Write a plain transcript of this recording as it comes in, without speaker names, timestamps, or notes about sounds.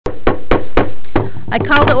I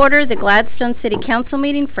call to order the Gladstone City Council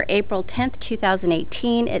meeting for April 10th,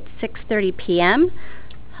 2018 at 6:30 p.m.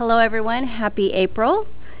 Hello everyone, happy April.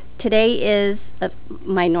 Today is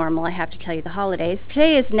my normal, I have to tell you the holidays.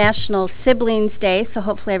 Today is National Siblings Day, so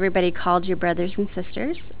hopefully everybody called your brothers and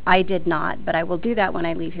sisters. I did not, but I will do that when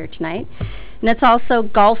I leave here tonight. And it's also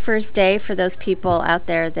Golfers Day for those people out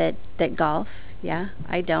there that golf. Yeah,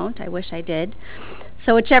 I don't. I wish I did.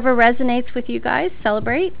 So whichever resonates with you guys,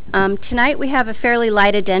 celebrate. Tonight we have a fairly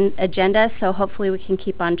light agenda, so hopefully we can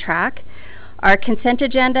keep on track. Our consent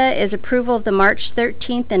agenda is approval of the March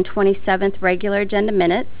 13th and 27th regular agenda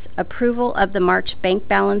minutes, approval of the March bank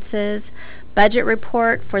balances, budget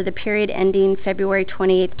report for the period ending February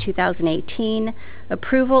 28th, 2018,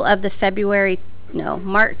 approval of the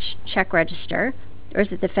March check register. Or is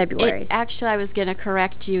it the February? Actually, I was going to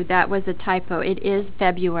correct you. That was a typo. It is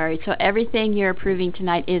February. So everything you're approving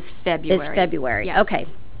tonight is February. It's February. Yes. Okay.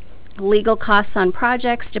 Legal costs on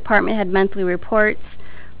projects, department head monthly reports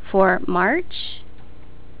for March.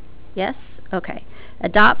 Yes? Okay.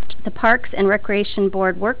 Adopt the Parks and Recreation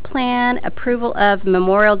Board work plan, approval of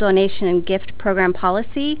memorial donation and gift program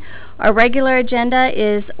policy. Our regular agenda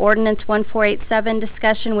is Ordinance 1487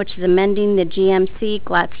 discussion, which is amending the GMC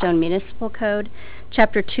Gladstone Municipal Code.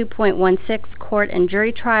 Chapter 2.16, Court and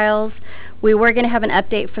Jury Trials. We were going to have an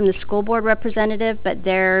update from the school board representative, but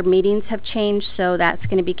their meetings have changed, so that's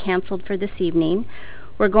going to be canceled for this evening.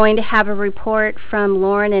 We're going to have a report from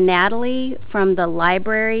Lauren and Natalie from the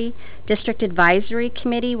Library District Advisory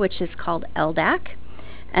Committee, which is called LDAC.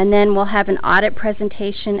 And then we'll have an audit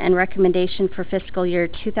presentation and recommendation for fiscal year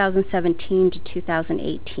 2017 to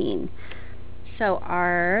 2018.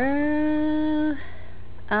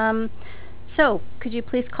 So, could you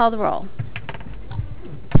please call the roll?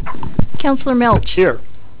 Counselor Milch. Here.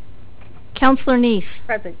 Counselor Neese.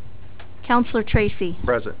 Present. Counselor Tracy.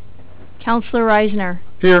 Present. Counselor Reisner.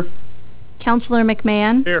 Here. Counselor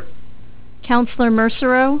McMahon. Here. Counselor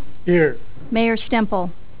Mercero. Here. Mayor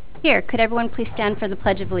Stemple. Here, could everyone please stand for the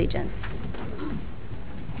Pledge of Allegiance?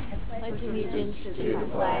 I pledge allegiance to the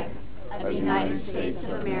flag of the United States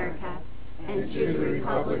of America and to the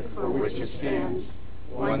republic for which it stands,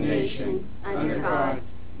 one nation, under God,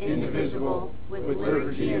 indivisible, with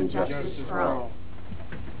liberty and justice for all.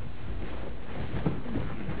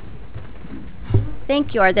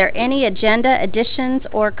 Thank you. Are there any agenda additions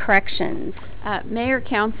or corrections? Mayor,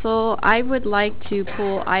 Council, I would like to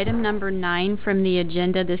pull item number 9 from the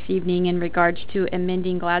agenda this evening in regards to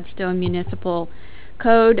amending Gladstone Municipal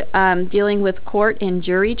Code dealing with court and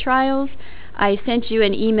jury trials. I sent you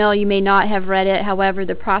an email. You may not have read it. However,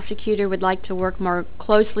 the prosecutor would like to work more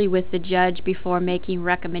closely with the judge before making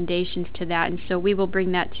recommendations to that, and so we will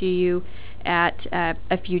bring that to you at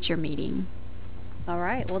a future meeting. All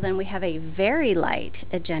right. Well, then we have a very light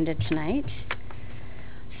agenda tonight.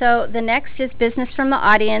 So the next is business from the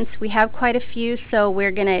audience. We have quite a few, so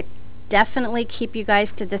we're going to definitely keep you guys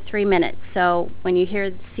to the 3 minutes. So when you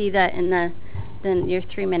see that then your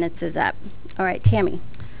 3 minutes is up. All right, Tammy.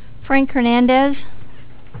 Frank Hernandez.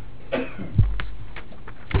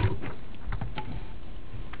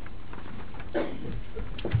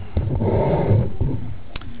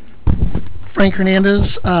 Frank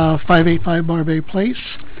Hernandez, 585 Barbary Place.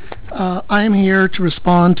 I am here to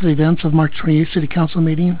respond to the events of March 28th City Council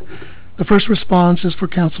meeting. The first response is for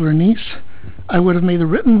Councilor Neese. I would have made a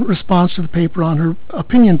written response to the paper on her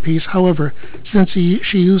opinion piece. However, since she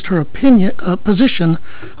used her position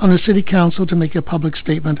on the City Council to make a public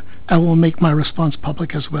statement, I will make my response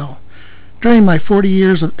public as well. During my 40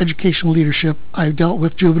 years of educational leadership, I've dealt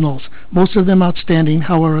with juveniles, most of them outstanding.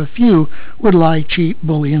 However, a few would lie, cheat,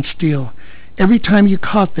 bully, and steal. Every time you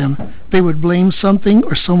caught them, they would blame something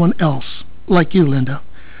or someone else, like you, Linda.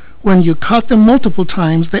 When you caught them multiple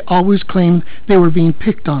times, they always claimed they were being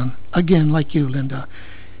picked on, again, like you, Linda.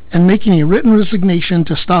 And making a written resignation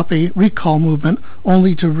to stop a recall movement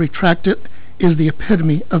only to retract it is the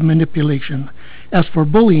epitome of manipulation. As for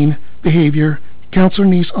bullying behavior, Councilor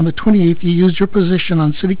Neese, on the 28th, you used your position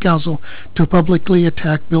on City Council to publicly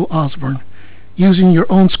attack Bill Osborne. Using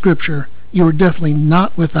your own scripture, you are definitely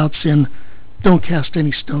not without sin. Don't cast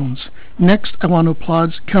any stones. Next, I want to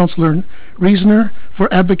applaud Councilor Reisner for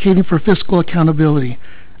advocating for fiscal accountability.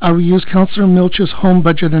 I will use Councilor Milch's home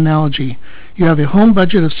budget analogy. You have a home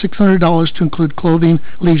budget of $600 to include clothing,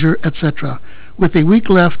 leisure, etc. With a week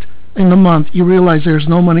left in the month, you realize there is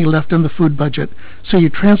no money left in the food budget, so you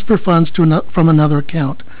transfer funds from another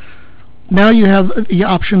account. Now you have the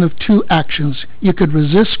option of two actions. You could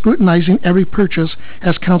resist scrutinizing every purchase,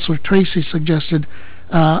 as Councilor Tracy suggested,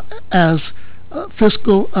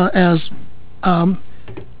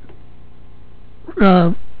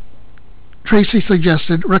 Tracy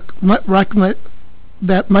suggested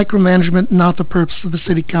that micromanagement not the purpose of the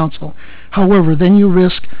City Council. However, then you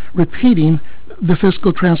risk repeating the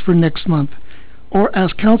fiscal transfer next month. Or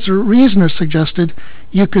as Councilor Reasoner suggested,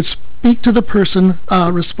 you could speak to the person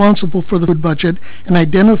responsible for the food budget and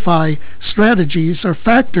identify strategies or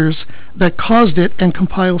factors that caused it and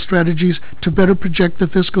compile strategies to better project the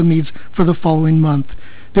fiscal needs for the following month.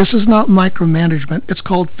 This is not micromanagement, it's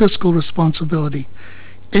called fiscal responsibility.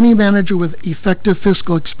 Any manager with effective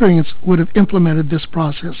fiscal experience would have implemented this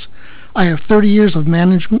process. I have 30 years of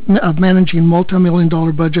managing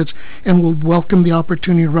multi-million-dollar budgets and will welcome the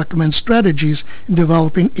opportunity to recommend strategies in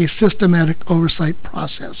developing a systematic oversight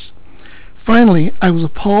process. Finally, I was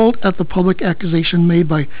appalled at the public accusation made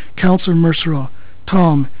by Councilor Mercero.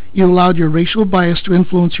 Tom, you allowed your racial bias to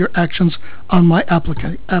influence your actions on my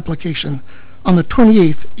application. On the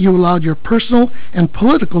 28th, you allowed your personal and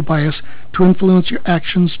political bias to influence your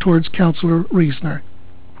actions towards Councilor Reasoner.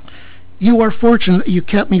 You are fortunate that you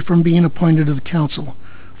kept me from being appointed to the council,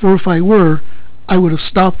 for if I were, I would have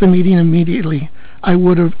stopped the meeting immediately. I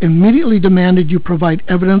would have immediately demanded you provide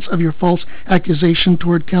evidence of your false accusation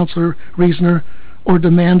toward Councilor Reasoner or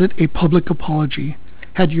demanded a public apology.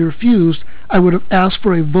 Had you refused, I would have asked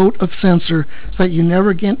for a vote of censure so that you never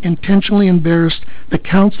again intentionally embarrassed the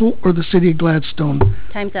council or the city of Gladstone.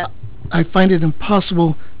 Time's up. I find it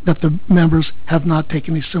impossible that the members have not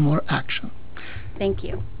taken a similar action. Thank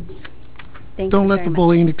you. Don't let the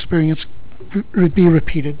bullying experience be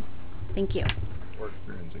repeated. Thank you. We're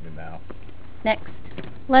experiencing it now. Next.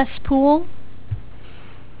 Les Poole.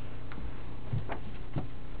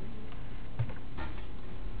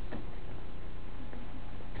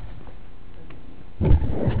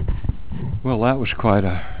 Well, that was quite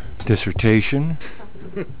a dissertation.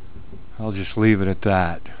 I'll just leave it at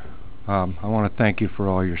that. I want to thank you for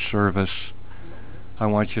all your service. I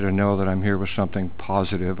want you to know that I'm here with something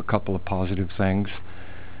positive, a couple of positive things,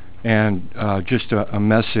 and just a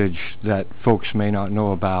message that folks may not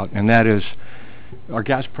know about, and that is our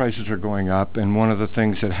gas prices are going up, and one of the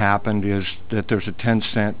things that happened is that there's a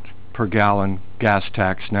 10-cent per gallon gas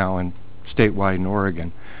tax now statewide in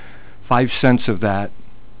Oregon. 5 cents of that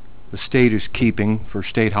the state is keeping for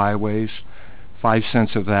state highways. 5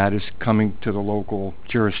 cents of that is coming to the local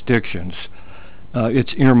jurisdictions.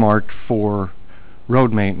 It's earmarked for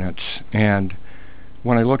road maintenance, and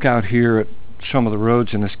when I look out here at some of the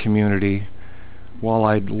roads in this community, while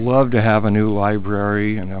I'd love to have a new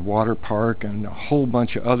library and a water park and a whole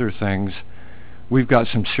bunch of other things, we've got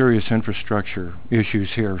some serious infrastructure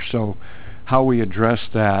issues here. So how we address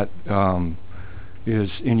that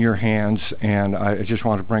is in your hands, and I just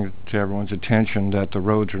want to bring it to everyone's attention that the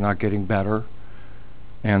roads are not getting better,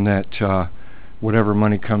 and that whatever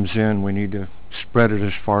money comes in, we need to spread it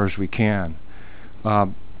as far as we can.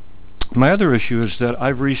 My other issue is that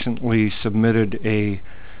I've recently submitted a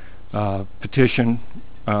petition.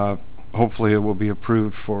 Hopefully it will be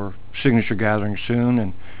approved for signature gathering soon,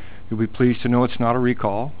 and you'll be pleased to know it's not a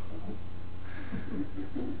recall.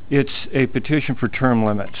 It's a petition for term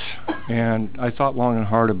limits, and I thought long and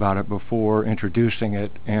hard about it before introducing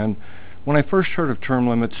it. And when I first heard of term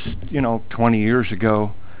limits, 20 years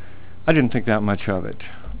ago, I didn't think that much of it.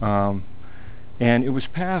 And it was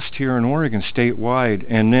passed here in Oregon statewide,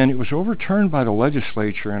 and then it was overturned by the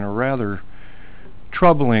legislature in a rather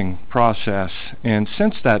troubling process. And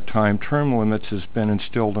since that time, term limits has been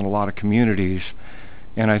instilled in a lot of communities,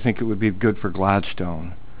 and I think it would be good for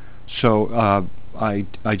Gladstone. So I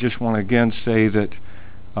just want to again say that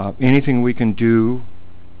anything we can do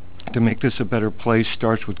to make this a better place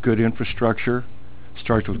starts with good infrastructure,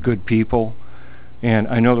 starts with good people. And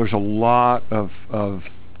I know there's a lot of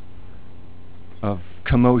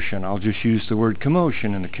commotion. I'll just use the word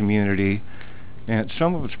commotion in the community, and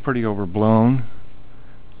some of it's pretty overblown,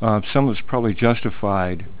 some of it's probably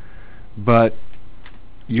justified, but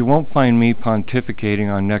you won't find me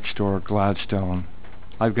pontificating on next door Gladstone.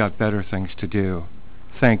 I've got better things to do.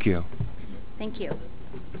 Thank you. Thank you.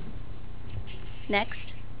 Next.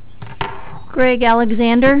 Greg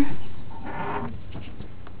Alexander.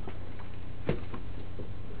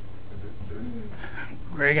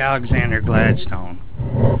 Greg Alexander, Gladstone.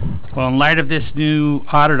 Well, in light of this new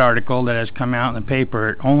audit article that has come out in the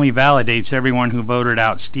paper, it only validates everyone who voted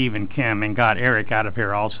out Steve and Kim and got Eric out of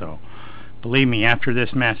here also. Believe me, after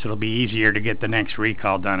this mess, it'll be easier to get the next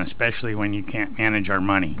recall done, especially when you can't manage our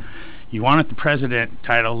money. You wanted the president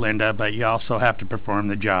title, Linda, but you also have to perform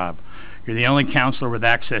the job. You're the only counselor with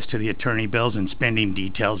access to the attorney bills and spending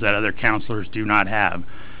details that other counselors do not have.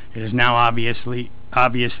 It is now obviously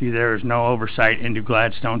there is no oversight into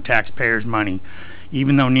Gladstone taxpayers' money.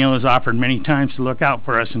 Even though Neil has offered many times to look out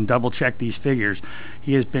for us and double-check these figures,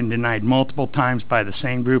 he has been denied multiple times by the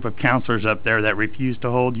same group of counselors up there that refuse to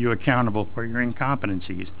hold you accountable for your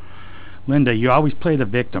incompetencies. Linda, you always play the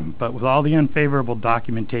victim, but with all the unfavorable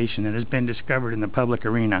documentation that has been discovered in the public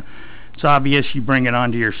arena, it's obvious you bring it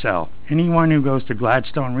onto yourself. Anyone who goes to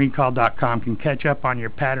GladstoneRecall.com can catch up on your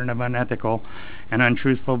pattern of unethical and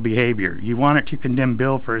untruthful behavior. You wanted to condemn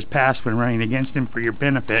Bill for his past when running against him for your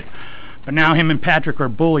benefit, but now him and Patrick are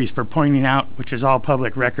bullies for pointing out, which is all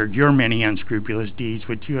public record, your many unscrupulous deeds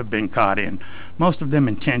which you have been caught in, most of them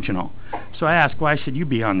intentional. So I ask, why should you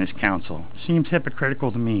be on this council? Seems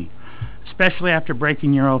hypocritical to me, especially after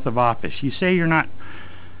breaking your oath of office. You say you're not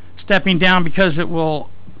stepping down because it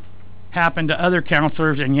will happen to other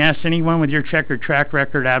counselors, and yes, anyone with your checkered track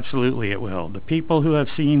record, absolutely it will. The people who have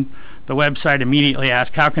seen the website immediately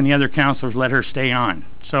ask, how can the other counselors let her stay on?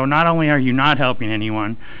 So not only are you not helping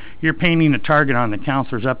anyone, you're painting a target on the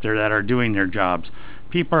counselors up there that are doing their jobs.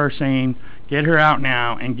 People are saying, get her out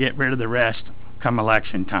now and get rid of the rest come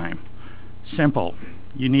election time. Simple.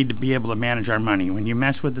 You need to be able to manage our money. When you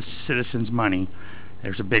mess with the citizens' money,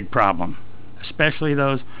 there's a big problem, especially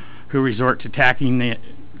those who resort to attacking the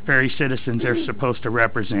very citizens they're supposed to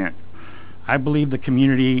represent. I believe the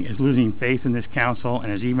community is losing faith in this council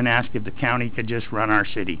and has even asked if the county could just run our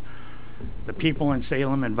city. The people in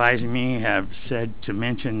Salem advising me have said to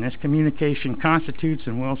mention this communication constitutes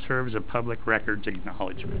and will serve as a public records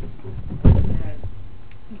acknowledgement.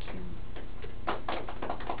 Thank you.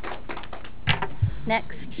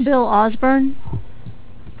 Next. Bill Osborne.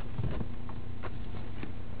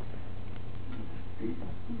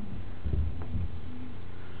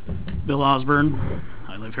 Bill Osborne.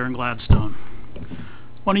 I live here in Gladstone.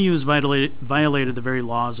 One of you has violated the very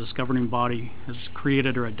laws this governing body has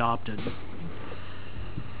created or adopted.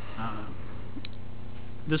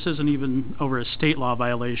 This isn't even over a state law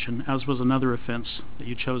violation, as was another offense that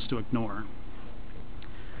you chose to ignore.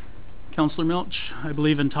 Councilor Milch, I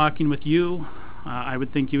believe in talking with you, I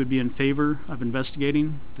would think you would be in favor of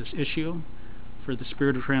investigating this issue for the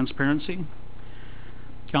spirit of transparency.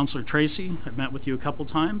 Councilor Tracy, I've met with you a couple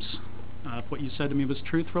times. If what you said to me was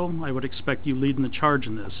truthful, I would expect you leading the charge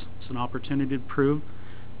in this. It's an opportunity to prove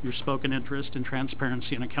your spoken interest in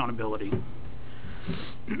transparency and accountability.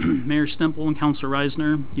 Mayor Stemple and Councilor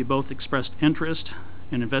Reisner, you both expressed interest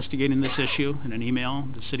in investigating this issue in an email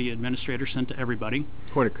the city administrator sent to everybody.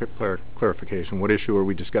 Point of clarification. What issue are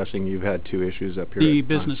we discussing? You've had two issues up here. The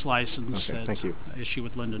business license thank you. Issue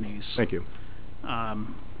with Linda Neese. Thank you.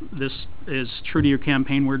 This is true to your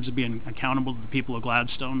campaign words of being accountable to the people of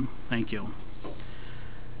Gladstone. Thank you.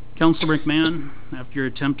 Councilor McMahon, after your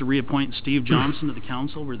attempt to reappoint Steve Johnson to the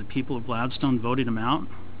council where the people of Gladstone voted him out,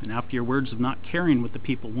 and after your words of not caring what the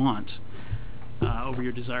people want over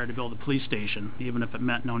your desire to build a police station, even if it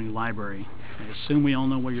meant no new library, I assume we all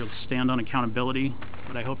know where you'll stand on accountability,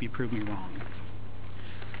 but I hope you prove me wrong.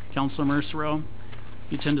 Councilor Mercero,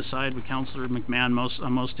 you tend to side with Councilor McMahon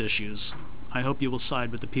on most issues. I hope you will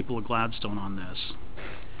side with the people of Gladstone on this.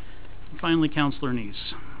 And finally, Councilor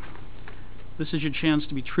Neese, this is your chance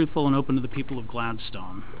to be truthful and open to the people of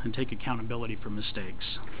Gladstone and take accountability for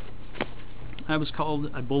mistakes. I was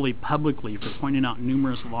called a bully publicly for pointing out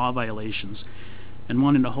numerous law violations and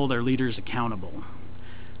wanting to hold our leaders accountable.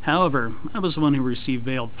 However, I was the one who received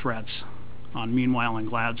veiled threats on Meanwhile in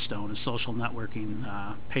Gladstone, a social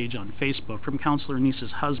networking page on Facebook, from Councilor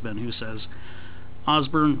Neese's husband, who says,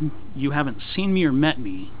 Osborne, you haven't seen me or met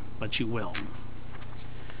me, but you will.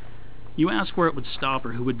 You ask where it would stop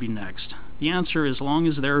or who would be next. The answer is, as long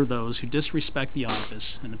as there are those who disrespect the office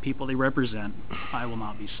and the people they represent, I will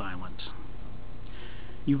not be silent.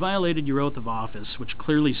 You violated your oath of office, which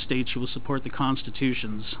clearly states you will support the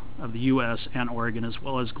constitutions of the U.S. and Oregon, as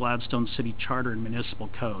well as Gladstone City Charter and municipal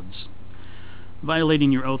codes.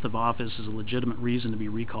 Violating your oath of office is a legitimate reason to be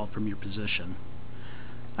recalled from your position.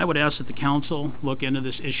 I would ask that the council look into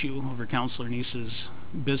this issue over Councilor Neese's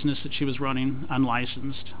business that she was running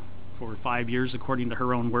unlicensed for 5 years, according to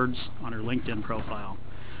her own words on her LinkedIn profile.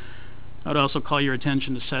 I would also call your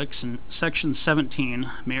attention to Section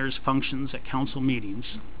 17, Mayor's Functions at Council Meetings.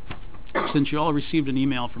 Since you all received an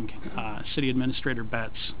email from City Administrator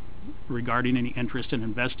Betts regarding any interest in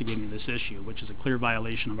investigating this issue, which is a clear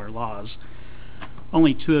violation of our laws,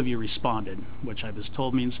 only 2 of you responded, which I was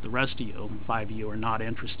told means the rest of you, 5 of you, are not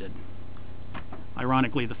interested.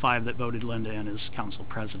 Ironically, the 5 that voted Linda in as council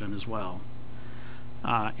president as well.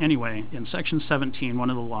 Anyway, in Section 17,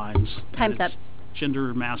 one of the lines, Time's up.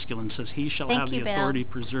 Gender masculine, says he shall Thank have the you, Bill. authority to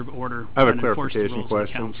preserve order I have a and enforce the clarification rules of the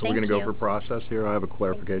question. council. So we're going to Thank go for you. process here. I have a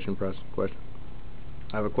clarification question.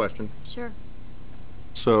 I have a question. Sure.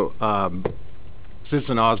 So,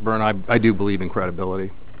 Citizen Osborne, I do believe in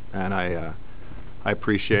credibility, and I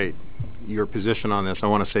appreciate your position on this. I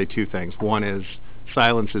want to say two things. One is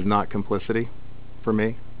silence is not complicity for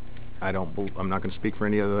me. I'm not going to speak for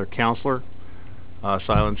any other counselor.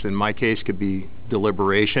 Silence in my case could be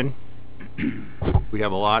deliberation. We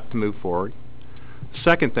have a lot to move forward.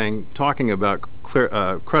 Second thing, talking about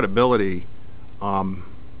credibility, through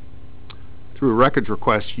a records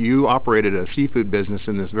request, you operated a seafood business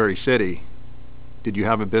in this very city. Did you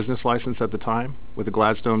have a business license at the time with a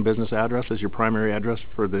Gladstone business address as your primary address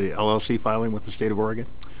for the LLC filing with the state of Oregon?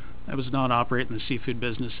 I was not operating the seafood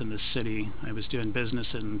business in this city. I was doing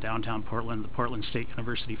business in downtown Portland, the Portland State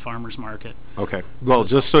University Farmers Market. Okay. Well,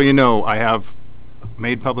 just so you know, I have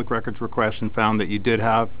made public records requests and found that you did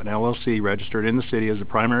have an LLC registered in the city as a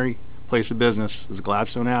primary place of business, as a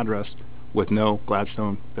Gladstone address, with no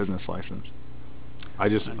Gladstone business license.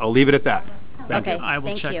 I'll leave it at that. Thank Okay, you. I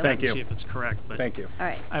will thank check you. that Thank to you. see if it's correct. But Thank you. All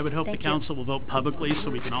right. I would hope Thank the you. council will vote publicly so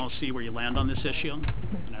we can all see where you land on this issue.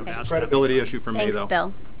 And I would Okay. ask Credibility issue for me, Thanks, though.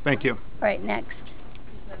 Bill. Thank you. All right, next.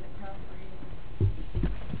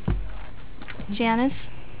 Janice?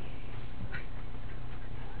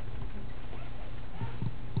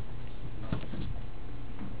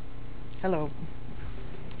 Hello.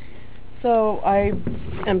 So I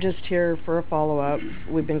am just here for a follow-up.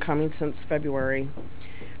 We've been coming since February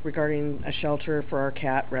regarding a shelter for our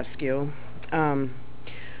cat rescue.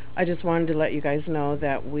 I just wanted to let you guys know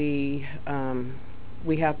that we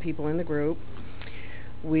have people in the group.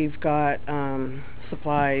 We've got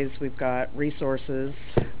supplies, we've got resources.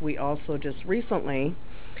 We also just recently,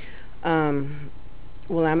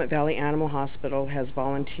 Willamette Valley Animal Hospital has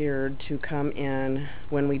volunteered to come in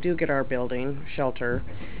when we do get our building, shelter,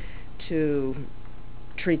 to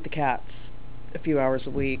treat the cats a few hours a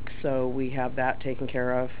week, so we have that taken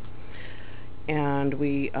care of. And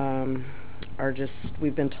we've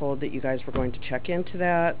been told that you guys were going to check into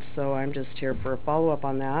that, so I'm just here for a follow-up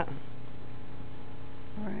on that.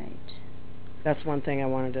 All right. That's one thing I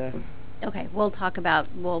wanted to... Okay, we'll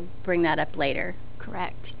bring that up later.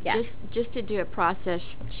 Correct. Yeah. Just to do a process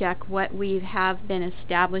check, what we have been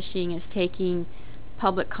establishing is taking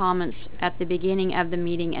public comments at the beginning of the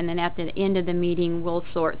meeting, and then at the end of the meeting we'll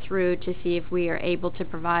sort through to see if we are able to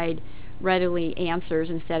provide readily answers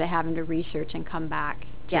instead of having to research and come back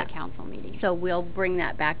to Yeah. a council meeting. So we'll bring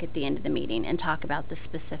that back at the end of the meeting and talk about the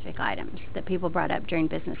specific items that people brought up during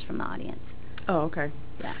business from the audience. Oh, okay.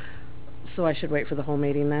 Yeah. So I should wait for the whole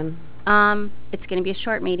meeting then? It's going to be a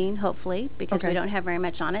short meeting, hopefully, because we Okay. don't have very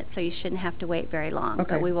much on it, so you shouldn't have to wait very long.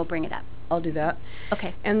 Okay. But we will bring it up. I'll do that.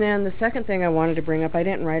 Okay. And then the second thing I wanted to bring up, I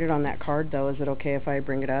didn't write it on that card though. Is it okay if I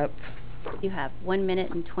bring it up? You have 1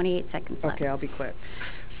 minute and 28 seconds left. Okay, I'll be quick.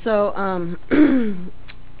 So,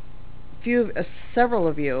 several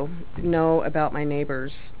of you know about my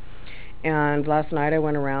neighbors, and last night I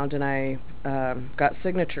went around and I got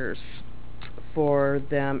signatures for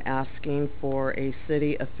them asking for a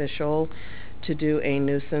city official to do a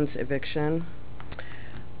nuisance eviction,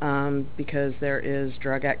 because there is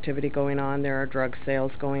drug activity going on, there are drug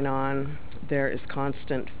sales going on, there is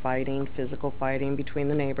constant fighting, physical fighting between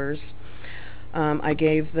the neighbors. I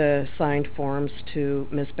gave the signed forms to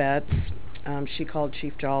Ms. Betts. She called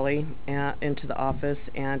Chief Jolly into the office,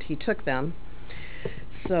 and he took them.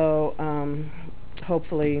 So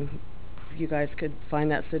hopefully you guys could find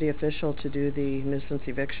that city official to do the nuisance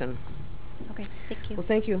eviction. Okay, thank you. Well,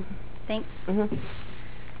 thank you. Thanks. Mhm. All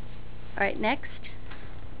right, next.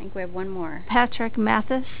 I think we have one more. Patrick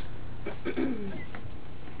Mathis?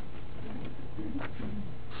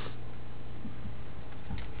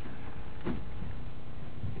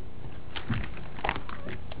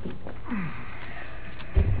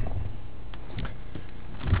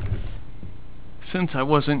 Since I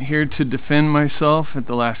wasn't here to defend myself at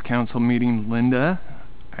the last council meeting, Linda,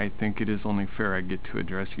 I think it is only fair I get to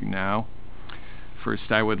address you now.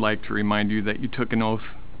 First, I would like to remind you that you took an oath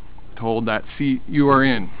to hold that seat you are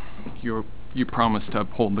in. You promised to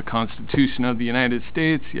uphold the Constitution of the United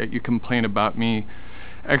States, yet you complain about me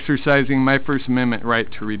exercising my First Amendment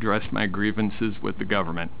right to redress my grievances with the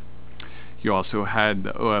government. You also had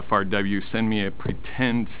the OFRW send me a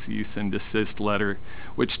pretend cease and desist letter,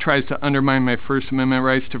 which tries to undermine my First Amendment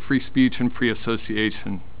rights to free speech and free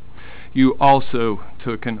association. You also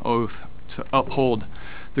took an oath to uphold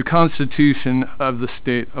the Constitution of the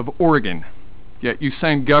state of Oregon, yet you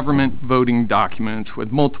signed government voting documents with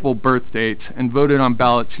multiple birth dates and voted on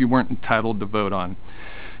ballots you weren't entitled to vote on.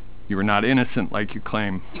 You were not innocent like you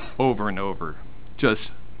claim over and over, just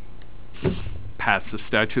past the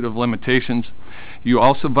statute of limitations. You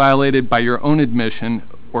also violated, by your own admission,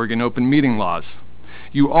 Oregon open meeting laws.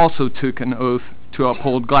 You also took an oath to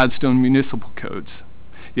uphold Gladstone municipal codes.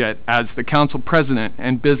 Yet, as the council president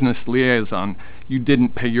and business liaison, you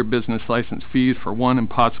didn't pay your business license fees for 1 and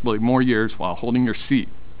possibly more years while holding your seat.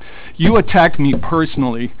 You attacked me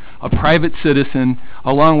personally, a private citizen,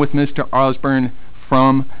 along with Mr. Osborne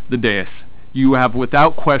from the dais. You have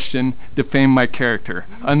without question defamed my character,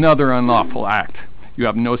 another unlawful act. You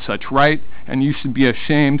have no such right, and you should be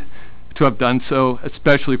ashamed to have done so,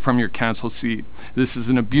 especially from your council seat. This is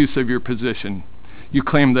an abuse of your position. You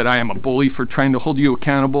claim that I am a bully for trying to hold you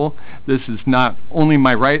accountable. This is not only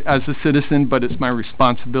my right as a citizen, but it's my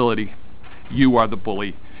responsibility. You are the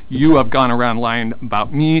bully. You have gone around lying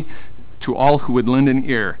about me to all who would lend an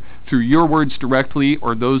ear. Through your words directly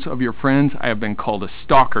or those of your friends, I have been called a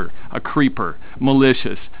stalker, a creeper,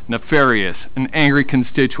 malicious, nefarious, an angry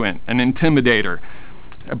constituent, an intimidator,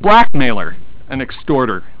 a blackmailer, an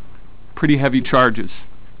extorter. Pretty heavy charges.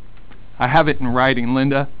 I have it in writing,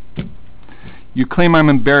 Linda. You claim I'm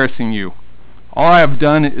embarrassing you. All I have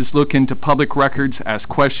done is look into public records, ask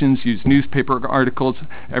questions, use newspaper articles,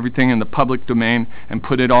 everything in the public domain, and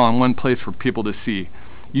put it all in one place for people to see.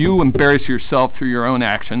 You embarrass yourself through your own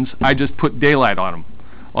actions. I just put daylight on them.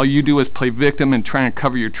 All you do is play victim and try and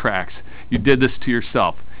cover your tracks. You did this to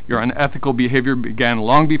yourself. Your unethical behavior began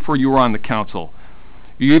long before you were on the council.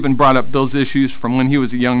 You even brought up those issues from when he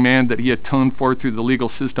was a young man that he atoned for through the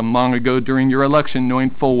legal system long ago during your election,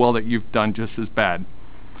 knowing full well that you've done just as bad.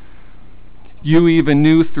 You even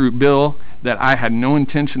knew through Bill that I had no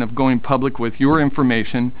intention of going public with your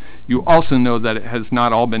information. You also know that it has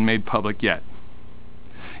not all been made public yet.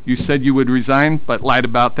 You said you would resign, but lied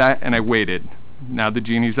about that, and I waited. Now the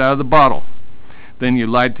genie's out of the bottle. Then you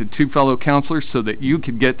lied to 2 fellow councilors so that you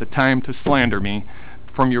could get the time to slander me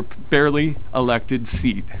from your barely elected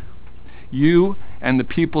seat. You and the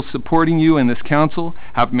people supporting you in this council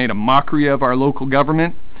have made a mockery of our local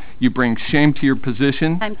government. You bring shame to your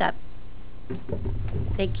position. Time's up.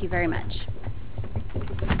 Thank you very much.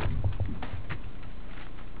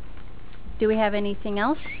 Do we have anything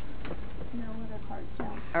else? No other cards,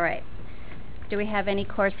 no. All right. Do we have any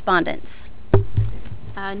correspondence?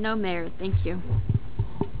 No, Mayor, thank you.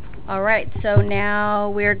 All right, so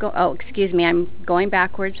now we're excuse me, I'm going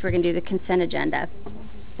backwards. We're going to do the consent agenda.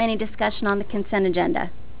 Any discussion on the consent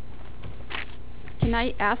agenda? Can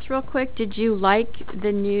I ask real quick, did you like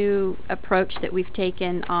the new approach that we've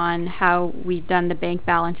taken on how we've done the bank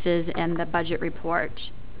balances and the budget report?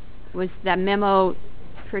 Was that memo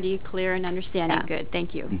pretty clear and understanding? Yeah. Good,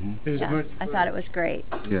 thank you. Yeah, I thought it was great.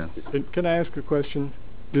 Yeah. Can I ask a question?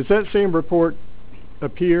 Does that same report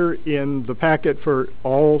appear in the packet for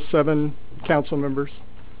all 7 council members?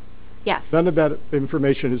 Yes. None of that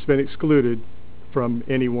information has been excluded from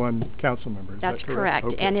any one council member. Is That's that correct.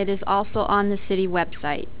 Okay. And it is also on the city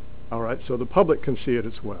website. All right, so the public can see it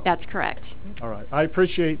as well. That's correct. All right. I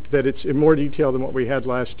appreciate that it's in more detail than what we had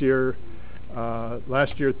last year.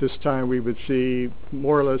 Last year at this time we would see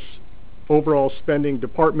more or less overall spending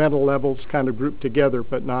departmental levels kind of grouped together,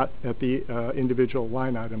 but not at the individual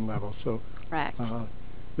line item level. So Correct.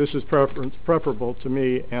 this is preferable to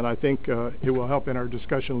me, and I think it will help in our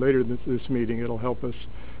discussion later this meeting. It'll help us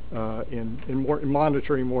in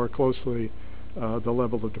monitoring more closely the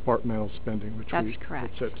level of departmental spending, which That's we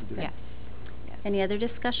correct. set to do. Yes. Any other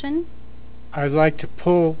discussion? I'd like to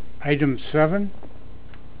pull item 7.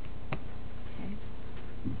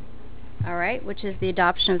 All right, which is the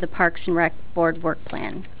adoption of the Parks and Rec Board work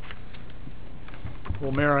plan.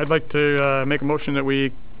 Well, Mayor, I'd like to make a motion that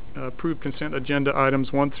we approve consent agenda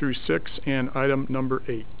items 1 through 6 and item number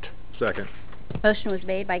 8. Second. Motion was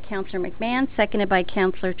made by Councilor McMahon, seconded by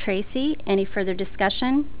Councilor Tracy. Any further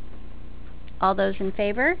discussion? All those in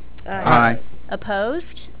favor? Aye.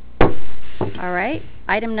 Opposed? All right.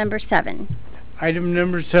 Item number 7. Item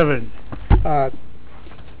number 7,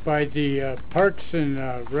 by the Parks and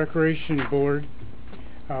Recreation Board,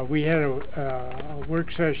 we had a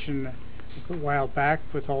work session a while back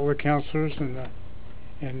with all the councilors and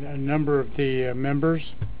a number of the members,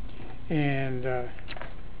 and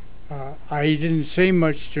I didn't say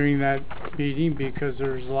much during that meeting because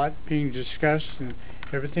there was a lot being discussed and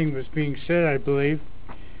everything was being said, I believe.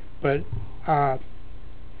 But I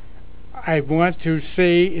want to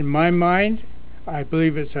say, in my mind, I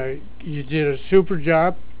believe you did a super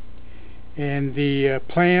job, and the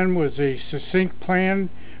plan was a succinct plan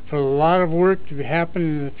for a lot of work to happen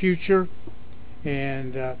in the future.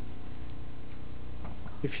 And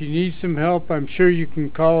if you need some help, I'm sure you can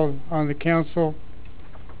call on the council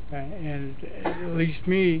and at least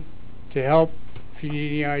me to help if you need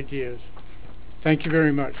any ideas. Thank you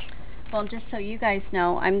very much. Well, just so you guys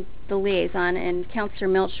know, I'm the liaison, and Councilor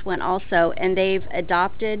Milch went also, and they've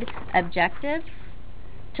adopted objectives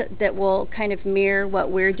that will kind of mirror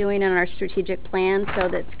what we're doing in our strategic plan, so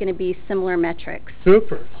that's going to be similar metrics.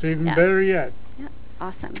 Super. It's even Yeah. better yet. Yeah,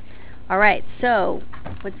 awesome. All right, so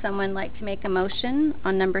would someone like to make a motion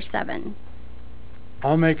on number 7?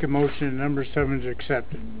 I'll make a motion that number 7 is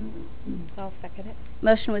accepted. I'll second it.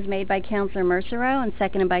 Motion was made by Counselor Mercero and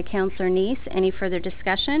seconded by Counselor Neese. Any further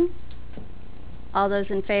discussion? All those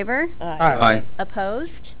in favor? Aye.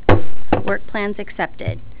 Opposed? Work plans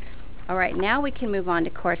accepted. All right, now we can move on to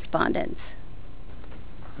correspondence.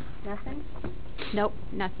 Nothing? Nope,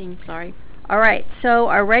 nothing, sorry. All right, so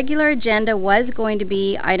our regular agenda was going to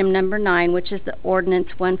be item number 9, which is the ordinance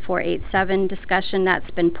 1487 discussion. That's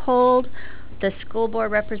been pulled. The school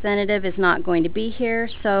board representative is not going to be here,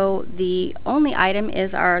 so the only item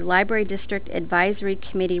is our library district advisory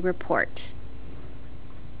committee report.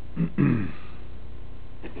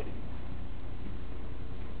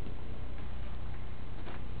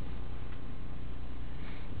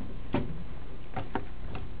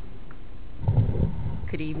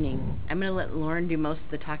 Good evening. I'm going to let Lauren do most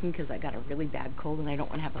of the talking because I got a really bad cold and I don't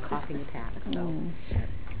want to have a coughing attack.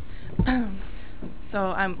 So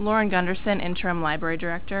I'm Lauren Gunderson, Interim Library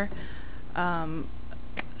Director.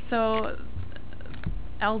 So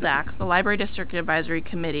LDAC, the Library District Advisory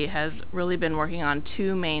Committee, has really been working on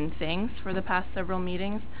 2 main things for the past several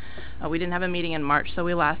meetings. We didn't have a meeting in March, so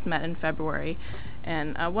we last met in February.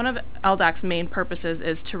 And one of LDAC's main purposes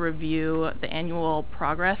is to review the annual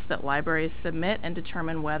progress that libraries submit and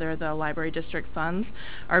determine whether the library district funds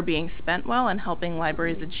are being spent well and helping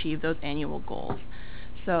libraries achieve those annual goals.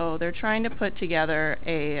 So they're trying to put together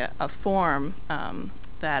a form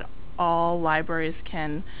that all libraries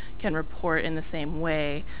can report in the same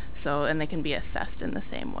way, and they can be assessed in the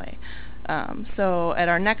same way. So at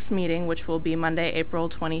our next meeting, which will be Monday, April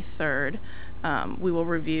 23rd, we will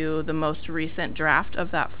review the most recent draft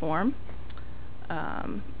of that form.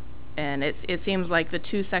 And it seems like the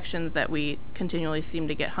 2 sections that we continually seem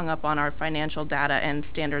to get hung up on are financial data and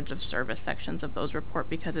standards of service sections of those report,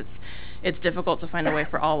 because it's difficult to find a way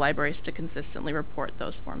for all libraries to consistently report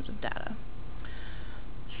those forms of data.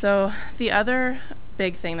 So the other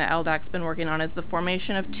big thing that LDAC's been working on is the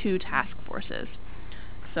formation of 2 task forces.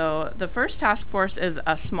 So the first task force is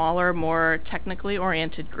a smaller, more technically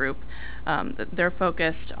oriented group. They're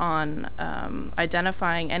focused on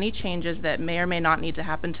identifying any changes that may or may not need to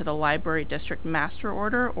happen to the library district master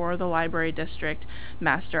order or the library district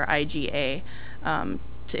master IGA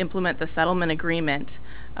to implement the settlement agreement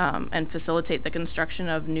and facilitate the construction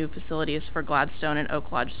of new facilities for Gladstone and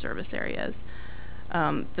Oak Lodge service areas.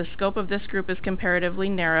 The scope of this group is comparatively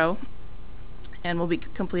narrow and will be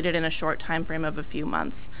completed in a short time frame of a few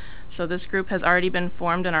months. So this group has already been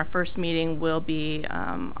formed, and our first meeting will be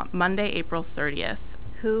Monday, April 30th.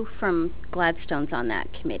 Who from Gladstone's on that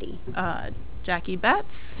committee? Jackie Betts,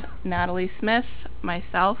 Natalie Smith,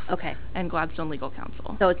 myself, Okay. and Gladstone Legal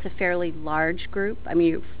Counsel. So it's a fairly large group? I mean,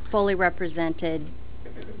 you're fully represented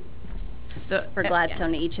for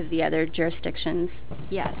Gladstone and each of the other jurisdictions?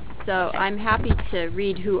 Yes, so I'm happy to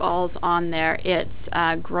read who all's on there.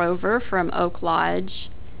 It's Grover from Oak Lodge,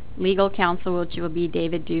 Legal Counsel, which will be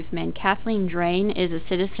David Doofman. Kathleen Drain is a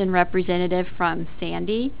citizen representative from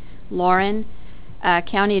Sandy. Lauren,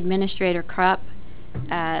 County Administrator Krupp,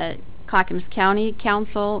 Clackamas County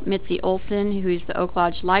Council, Mitzi Olson, who's the Oak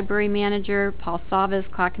Lodge Library Manager, Paul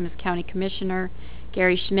Savas, Clackamas County Commissioner,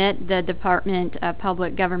 Gary Schmidt, the Department of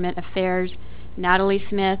Public Government Affairs, Natalie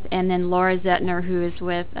Smith, and then Laura Zettner, who is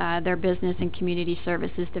with their Business and Community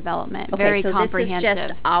Services Development. Okay, Very so comprehensive. this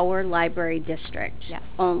is just our library district Yes.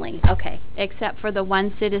 only? Okay. Except for the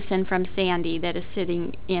one citizen from Sandy that is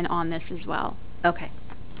sitting in on this as well. Okay.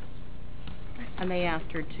 And they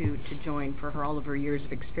asked her to join for all of her years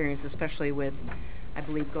of experience, especially with, I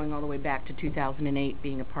believe, going all the way back to 2008,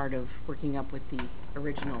 being a part of working up with the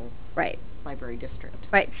original Right. library district.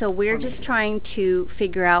 Right, so we're just trying to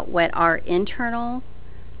figure out what our internal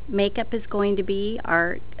makeup is going to be,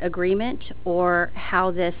 our agreement, or how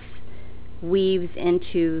this weaves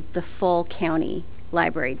into the full county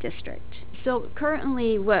library district. So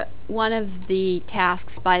currently, one of the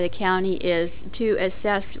tasks by the county is to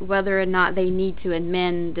assess whether or not they need to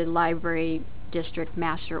amend the library district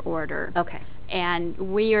master order. Okay. And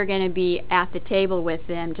we are going to be at the table with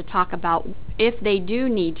them to talk about, if they do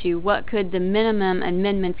need to, what could the minimum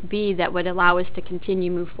amendments be that would allow us to continue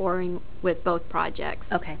move forward with both projects.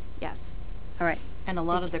 Okay. Yes. All right. And a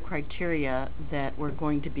lot of the criteria that we're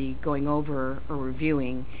going to be going over or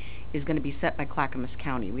reviewing is going to be set by Clackamas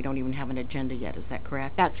County. We don't even have an agenda yet, is that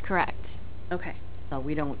correct? That's correct. Okay. So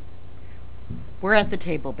we're at the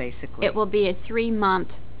table, basically. It will be a 3-month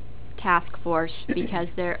task force because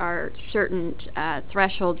there are certain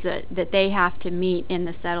thresholds that they have to meet in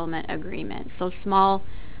the settlement agreement. So small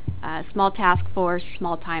task force,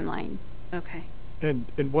 small timeline. Okay. And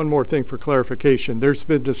one more thing for clarification. There's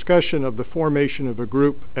been discussion of the formation of a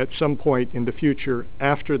group at some point in the future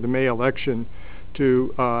after the May election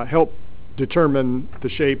to help determine the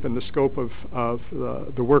shape and the scope of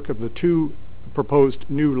the work of the two proposed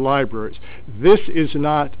new libraries. This is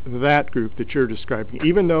not that group that you're describing,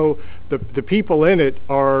 even though the people in it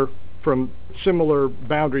are from similar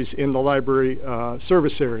boundaries in the library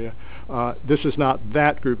service area. This is not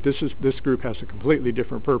that group. This group has a completely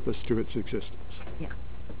different purpose to its existence. Yeah.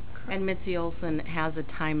 And Mitzi Olson has a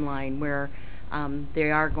timeline where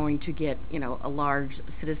they are going to get, a large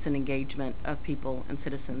citizen engagement of people and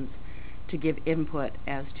citizens to give input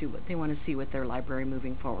as to what they want to see with their library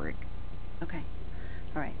moving forward. Okay.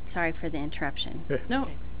 All right. Sorry for the interruption. No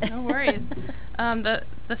worries.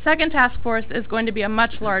 The second task force is going to be a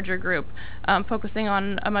much larger group, focusing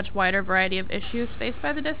on a much wider variety of issues faced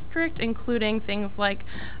by the district, including things like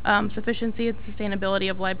sufficiency and sustainability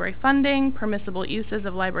of library funding, permissible uses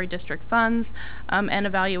of library district funds, and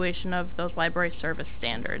evaluation of those library service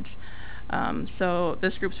standards. So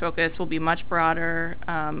this group's focus will be much broader.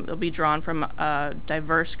 It'll be drawn from a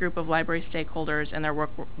diverse group of library stakeholders, and their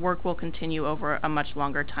work will continue over a much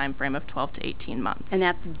longer time frame of 12 to 18 months. And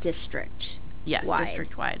that's district? Yes, wide.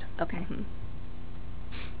 district-wide. Okay. Mm-hmm.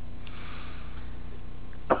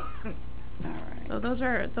 All right. So those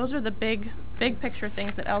are the big picture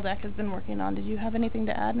things that LDAC has been working on. Did you have anything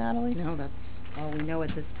to add, Natalie? No, that's all we know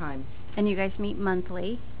at this time. And you guys meet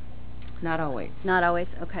monthly? Not always. Not always?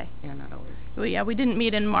 Okay. Yeah, not always. Well, yeah, we didn't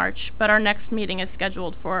meet in March, but our next meeting is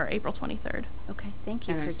scheduled for April 23rd. Okay, thank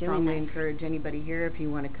you and for I doing strongly that. encourage anybody here, if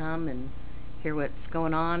you want to come and hear what's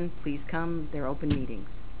going on, please come. They're open meetings.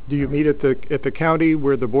 Do you meet at the county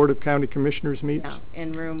where the Board of County Commissioners meets? Yeah,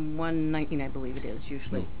 in room 119, I believe it is,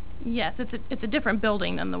 usually. Yes, it's a different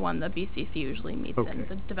building than the one the BCC usually meets in,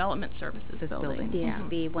 the Development Services building. Yeah,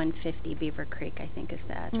 B150 Beaver Creek, I think is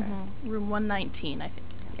the address. Room 119, I think.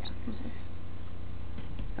 Yeah.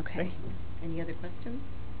 Okay. Any other questions?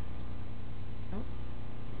 No?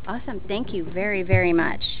 Awesome. Thank you very, very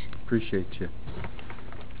much. Appreciate you.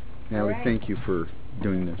 Yeah, we thank you for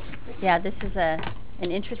doing this. Yeah, this is an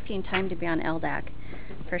interesting time to be on LDAC,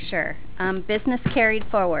 for sure. Business carried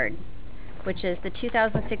forward, which is the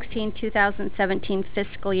 2016-2017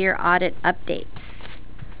 fiscal year audit updates.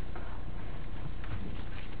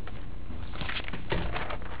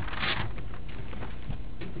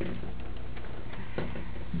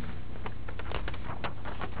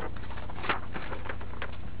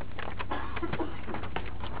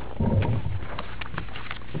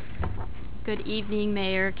 Good evening,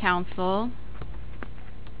 Mayor, Council.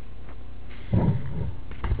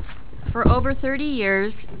 For over 30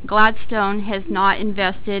 years, Gladstone has not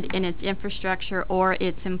invested in its infrastructure or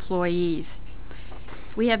its employees.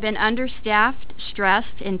 We have been understaffed,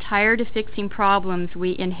 stressed, and tired of fixing problems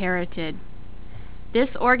we inherited. This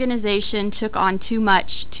organization took on too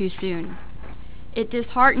much too soon. It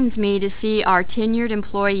disheartens me to see our tenured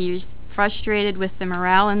employees frustrated with the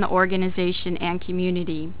morale in the organization and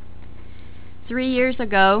community. 3 years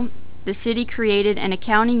ago, the city created an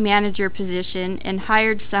accounting manager position and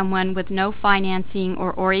hired someone with no financing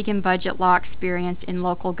or Oregon budget law experience in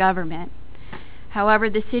local government. However,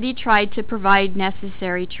 the city tried to provide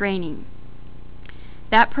necessary training.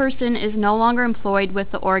 That person is no longer employed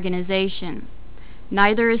with the organization.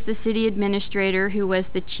 Neither is the city administrator, who was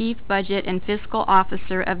the chief budget and fiscal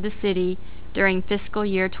officer of the city during fiscal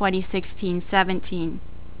year 2016-17.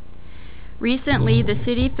 Recently, the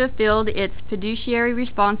city fulfilled its fiduciary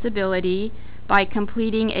responsibility by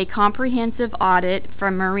completing a comprehensive audit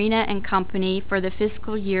from Marina and Company for the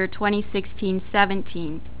fiscal year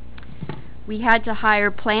 2016-17. We had to hire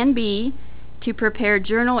Plan B to prepare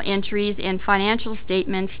journal entries and financial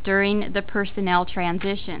statements during the personnel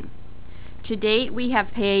transition. To date, we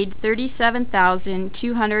have paid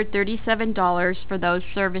 $37,237 for those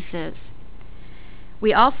services.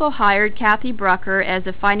 We also hired Kathy Brucker as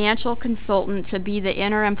a financial consultant to be the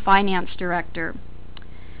interim finance director.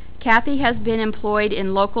 Kathy has been employed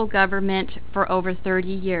in local government for over 30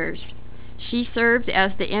 years. She served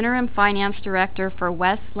as the interim finance director for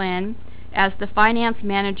West Lynn, as the finance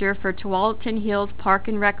manager for Tualatin Hills Park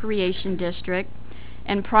and Recreation District,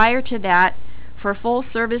 and prior to that, for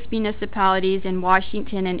full-service municipalities in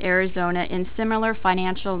Washington and Arizona in similar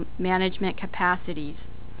financial management capacities.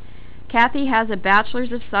 Kathy has a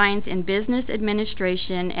Bachelor's of Science in Business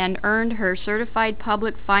Administration and earned her Certified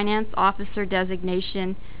Public Finance Officer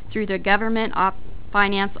designation through the Government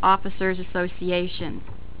Finance Officers Association.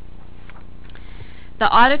 The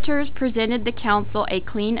auditors presented the council a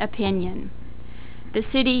clean opinion. The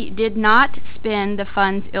city did not spend the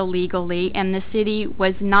funds illegally, and the city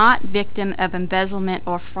was not victim of embezzlement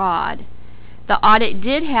or fraud. The audit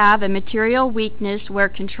did have a material weakness where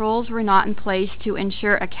controls were not in place to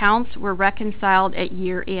ensure accounts were reconciled at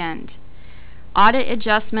year end. Audit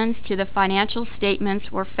adjustments to the financial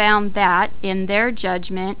statements were found that, in their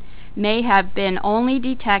judgment, may have been only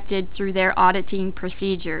detected through their auditing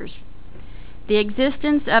procedures. The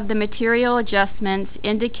existence of the material adjustments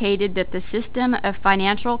indicated that the system of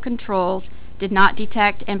financial controls did not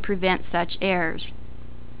detect and prevent such errors.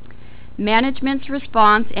 Management's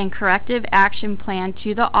response and corrective action plan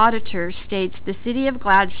to the auditor states the City of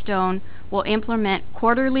Gladstone will implement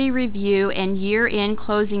quarterly review and year-end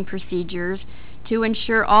closing procedures to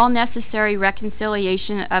ensure all necessary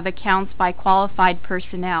reconciliation of accounts by qualified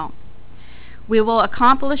personnel. We will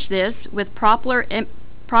accomplish this with proper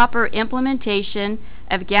implementation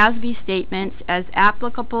of GASB statements as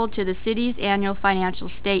applicable to the city's annual financial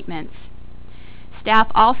statements. Staff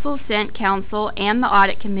also sent council and the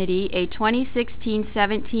audit committee a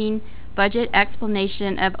 2016-17 budget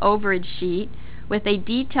explanation of overage sheet with a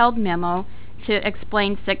detailed memo to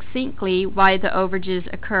explain succinctly why the overages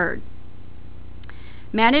occurred.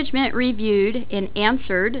 Management reviewed and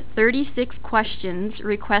answered 36 questions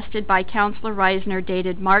requested by Councilor Reisner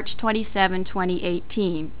dated March 27,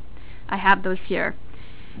 2018. I have those here.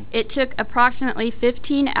 It took approximately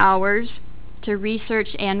 15 hours to research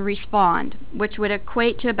and respond, which would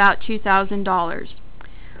equate to about $2,000.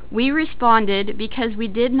 We responded because we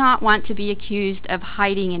did not want to be accused of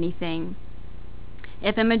hiding anything.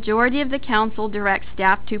 If a majority of the council directs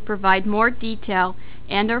staff to provide more detail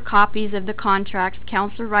and/or copies of the contracts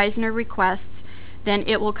Councilor Reisner requests, then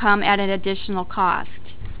it will come at an additional cost.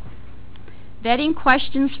 Vetting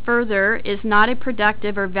questions further is not a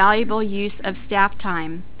productive or valuable use of staff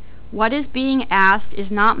time. What is being asked is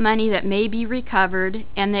not money that may be recovered,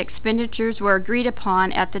 and the expenditures were agreed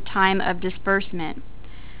upon at the time of disbursement.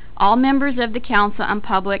 All members of the council and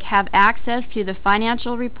public have access to the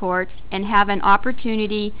financial reports and have an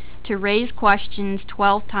opportunity to raise questions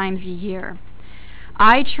 12 times a year.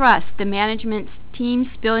 I trust the management team's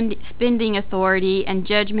spending authority and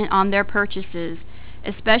judgment on their purchases,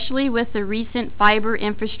 especially with the recent fiber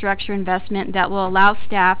infrastructure investment that will allow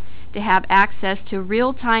staff to have access to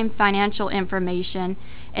real-time financial information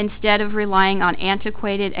instead of relying on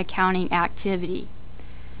antiquated accounting activity.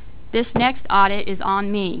 This next audit is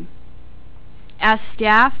on me. As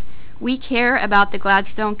staff, we care about the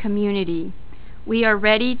Gladstone community. We are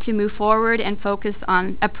ready to move forward and focus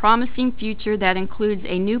on a promising future that includes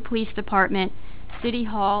a new police department, city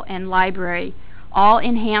hall, and library, all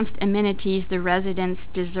enhanced amenities the residents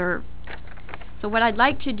deserve. So what I'd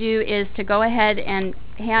like to do is to go ahead and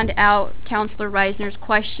hand out Councilor Reisner's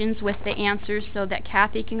questions with the answers so that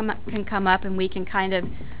Kathy can come up and we can kind of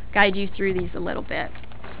guide you through these a little bit.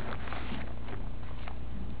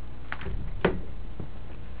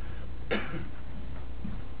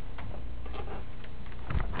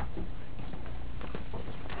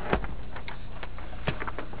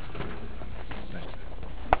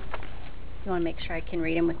 You want to make sure I can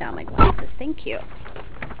read them without my glasses. Thank you.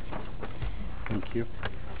 Thank you. Thank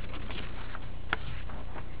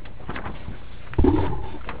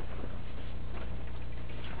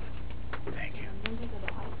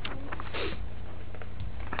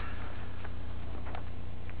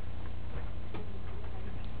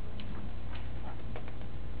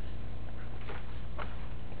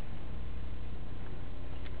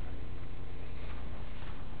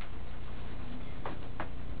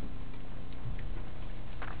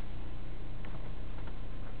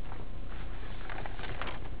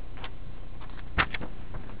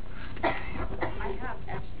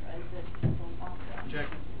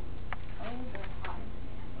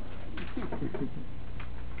you.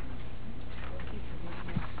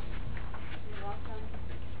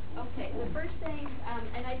 Okay, the first thing,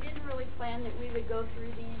 and I didn't really plan that we would go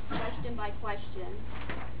through these question by question,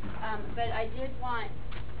 but I did want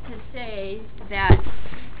to say that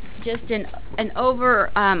just an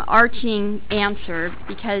overarching answer,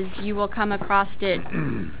 because you will come across it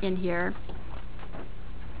in here.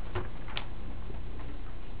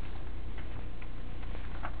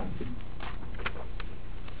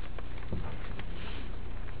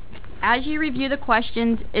 As you review the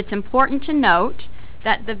questions, it's important to note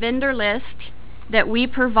that the vendor list that we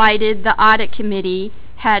provided the audit committee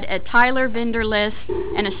had a Tyler vendor list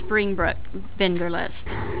and a Springbrook vendor list.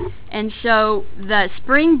 And so the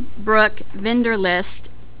Springbrook vendor list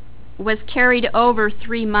was carried over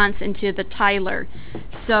 3 months into the Tyler.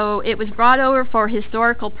 So it was brought over for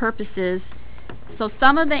historical purposes So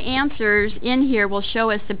some of the answers in here will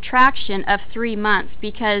show a subtraction of 3 months,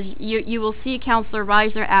 because you will see Counselor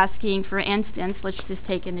Reiser asking, for instance, let's just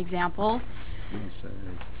take an example.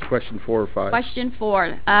 Question 4 or 5. Question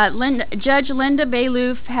 4. Judge Linda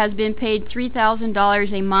Baylouf has been paid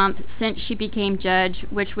 $3,000 a month since she became judge,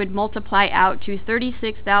 which would multiply out to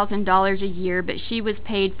 $36,000 a year, but she was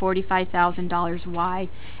paid $45,000. Why?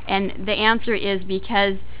 And the answer is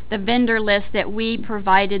because the vendor list that we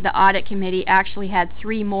provided the audit committee actually had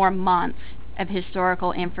 3 more months of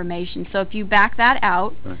historical information. So if you back that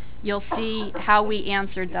out, Right. you'll see how we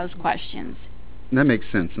answered those questions. And that makes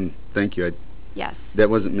sense, and thank you. Yes. That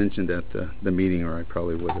wasn't mentioned at the meeting, or I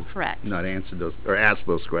probably would have Correct. not answered those or asked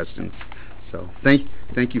those questions. So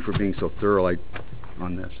thank you for being so thorough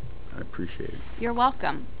on this. I appreciate it. You're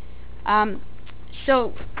welcome.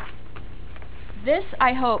 So this,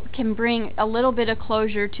 I hope, can bring a little bit of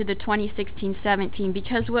closure to the 2016-17,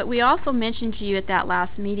 because what we also mentioned to you at that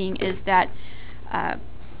last meeting is that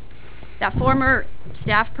that former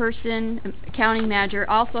staff person, accounting manager,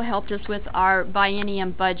 also helped us with our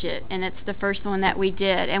biennium budget, and it's the first one that we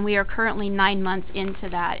did, and we are currently 9 months into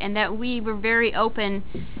that, and that we were very open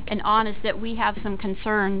and honest that we have some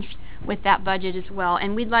concerns with that budget as well,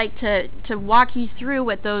 and we'd like to walk you through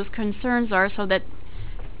what those concerns are so that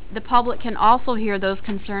the public can also hear those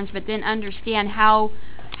concerns, but then understand how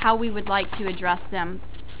we would like to address them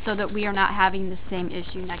so that we are not having the same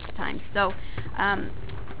issue next time. So,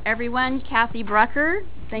 everyone, Kathy Brucker,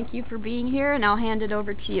 thank you for being here, and I'll hand it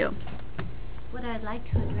over to you. What I'd like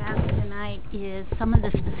to address tonight is some of the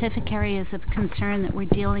specific areas of concern that we're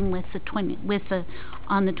dealing with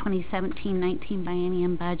on the 2017-19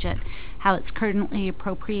 biennium budget, how it's currently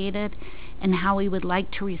appropriated, and how we would like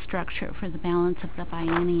to restructure it for the balance of the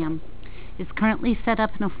biennium. It's currently set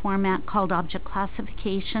up in a format called object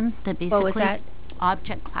classification that basically... What was that?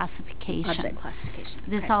 Object classification. Object classification.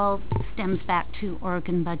 This Okay. all stems back to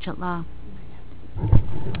Oregon budget law.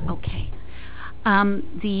 Okay.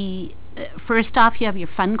 First off, you have your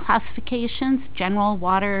fund classifications: general,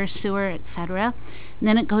 water, sewer, etc. And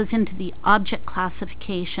then it goes into the object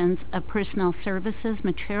classifications of personnel services,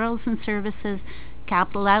 materials and services,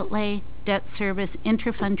 capital outlay, debt service,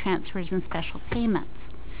 interfund transfers, and special payments.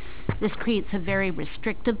 This creates a very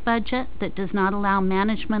restrictive budget that does not allow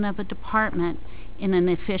management of a department in an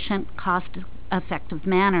efficient, cost-effective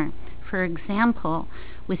manner. For example,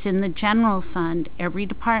 within the general fund, every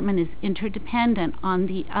department is interdependent on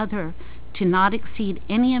the other to not exceed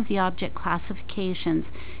any of the object classifications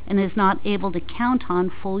and is not able to count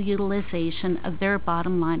on full utilization of their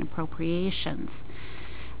bottom line appropriations.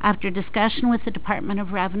 After discussion with the Department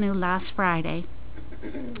of Revenue last Friday,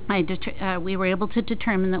 we were able to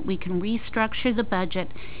determine that we can restructure the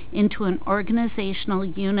budget into an organizational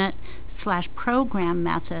unit/program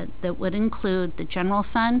method that would include the general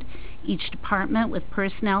fund, each department with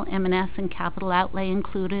personnel, M&S, and capital outlay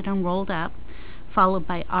included and rolled up, followed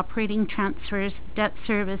by operating transfers, debt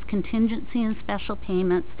service, contingency and special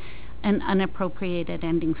payments, and unappropriated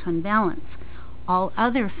ending fund balance. All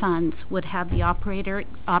other funds would have the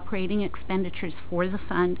operating expenditures for the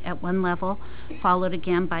fund at one level, followed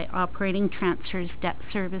again by operating transfers, debt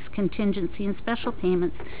service, contingency, and special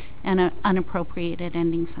payments, and an unappropriated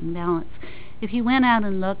ending fund balance. If you went out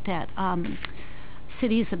and looked at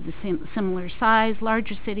cities of the similar size,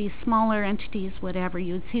 larger cities, smaller entities, whatever,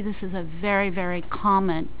 you would see this is a very, very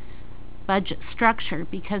common budget structure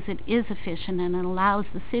because it is efficient and it allows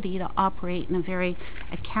the city to operate in a very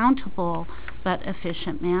accountable but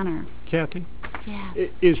efficient manner. Kathy? Yeah.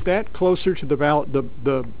 Is that closer to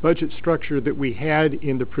the budget structure that we had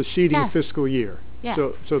in the preceding Yes. fiscal year? Yes.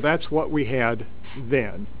 So that's what we had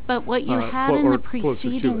then. But what you had or in the closer to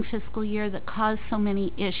preceding it. fiscal year that caused so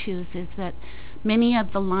many issues is that many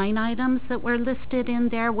of the line items that were listed in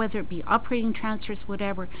there, whether it be operating transfers,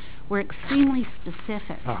 whatever, were extremely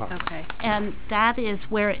specific. Uh-huh. Okay. And that is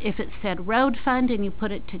where if it said road fund and you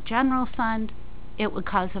put it to general fund, it would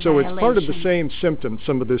cause a So violation. it's part of the same symptom,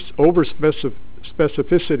 some of this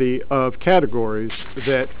specificity of categories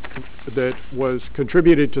that was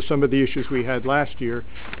contributed to some of the issues we had last year,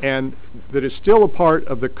 and that is still a part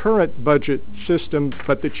of the current budget system,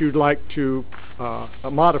 but that you'd like to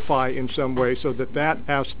modify in some way so that that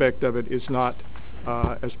aspect of it is not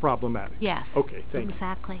as problematic. Yes. Okay, thank you.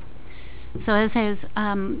 Exactly. So as I was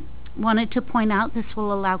wanted to point out, this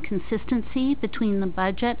will allow consistency between the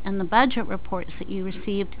budget and the budget reports that you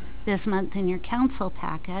received this month in your council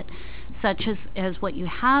packet, such as what you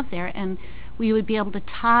have there, and we would be able to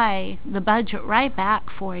tie the budget right back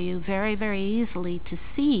for you very, very easily to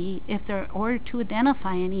see if there, or to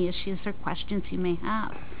identify any issues or questions you may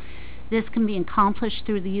have. This can be accomplished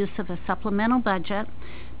through the use of a supplemental budget.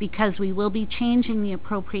 Because we will be changing the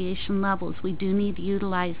appropriation levels, we do need to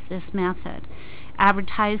utilize this method.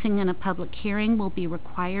 Advertising and a public hearing will be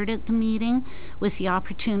required at the meeting with the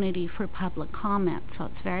opportunity for public comment, so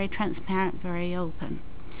it's very transparent, very open.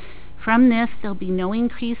 From this, there'll be no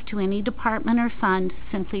increase to any department or fund,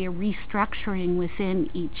 simply a restructuring within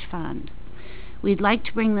each fund. We'd like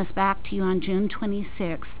to bring this back to you on June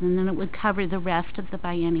 26th, and then it would cover the rest of the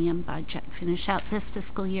biennium budget, finish out this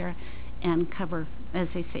fiscal year, and cover, as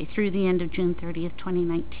I say, through the end of June 30th,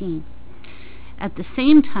 2019. At the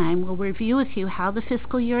same time, we'll review with you how the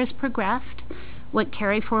fiscal year has progressed, what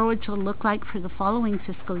carry-forwards will look like for the following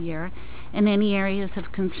fiscal year, and any areas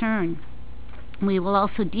of concern. We will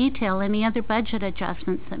also detail any other budget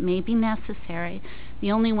adjustments that may be necessary.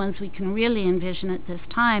 The only ones we can really envision at this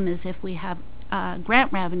time is if we have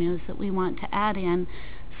grant revenues that we want to add in,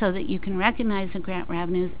 so that you can recognize the grant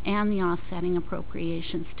revenues and the offsetting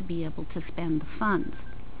appropriations to be able to spend the funds.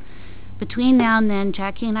 Between now and then,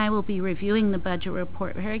 Jackie and I will be reviewing the budget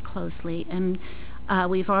report very closely, and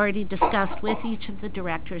we've already discussed with each of the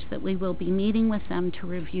directors that we will be meeting with them to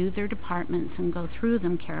review their departments and go through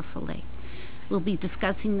them carefully. We'll be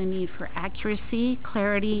discussing the need for accuracy,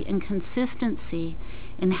 clarity, and consistency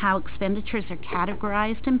in how expenditures are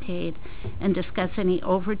categorized and paid, and discuss any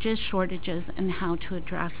overages, shortages, and how to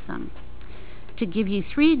address them. To give you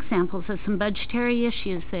 3 examples of some budgetary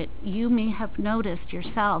issues that you may have noticed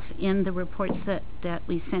yourself in the reports that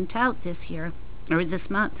we sent out this year, or this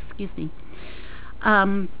month, excuse me.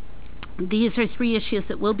 These are 3 issues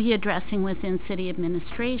that we'll be addressing within city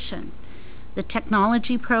administration. The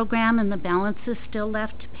technology program and the balances still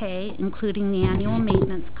left to pay, including the annual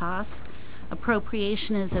maintenance costs.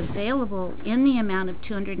 Appropriation is available in the amount of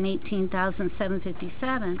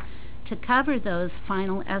 $218,757 to cover those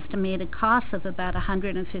final estimated costs of about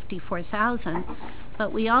 $154,000,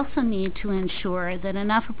 but we also need to ensure that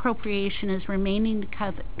enough appropriation is remaining to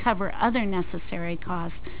cover other necessary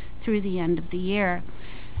costs through the end of the year.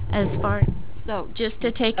 So just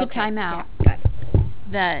to take a time out,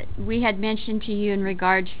 that we had mentioned to you in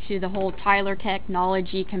regards to the whole Tyler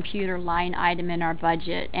Technology computer line item in our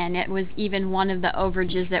budget, and it was even one of the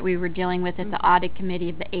overages that we were dealing with at the audit committee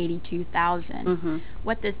of the $82,000.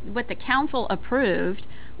 What the council approved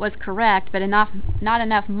was correct, but not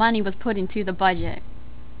enough money was put into the budget.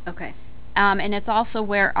 Okay. And it's also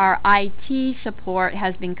where our IT support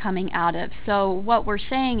has been coming out of. So what we're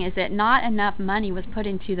saying is that not enough money was put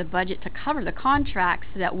into the budget to cover the contracts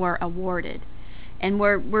that were awarded. And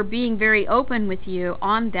we're being very open with you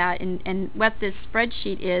on that, and what this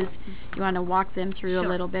spreadsheet is. You want to walk them through a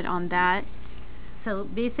little bit on that? So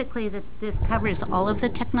basically this covers all of the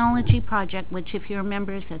technology project, which if you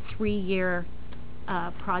remember is a 3-year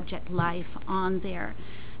project life on there.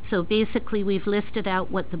 So basically we've listed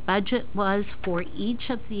out what the budget was for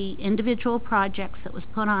each of the individual projects that was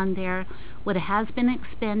put on there, what has been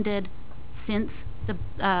expended since the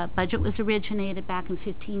budget was originated back in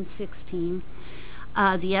 15-16.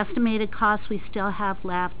 The estimated costs we still have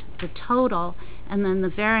left, the total, and then the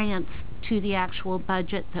variance to the actual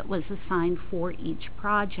budget that was assigned for each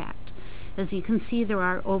project. As you can see, there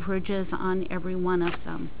are overages on every one of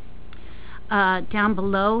them. Down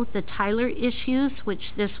below, the Tyler issues,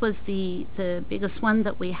 which this was the biggest one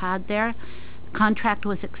that we had there. The contract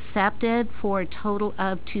was accepted for a total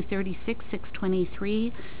of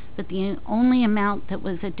 $236,623. But the only amount that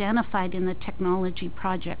was identified in the technology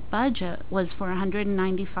project budget was for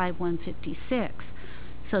 $195,156.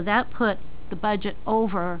 So that put the budget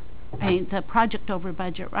over, the project over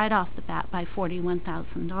budget right off the bat by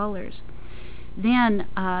 $41,000. Then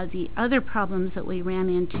the other problems that we ran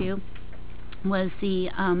into was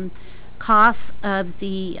the cost of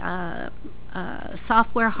the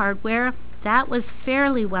software, hardware. That was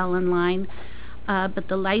fairly well in line. But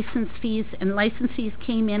the license fees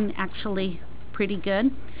came in actually pretty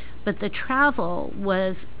good, but the travel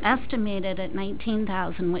was estimated at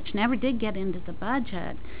 $19,000, which never did get into the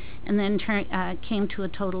budget, and then came to a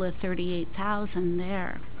total of $38,000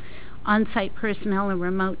 there. On-site personnel and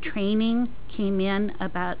remote training came in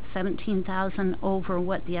about $17,000 over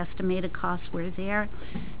what the estimated costs were there.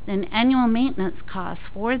 Then annual maintenance costs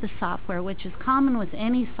for the software, which is common with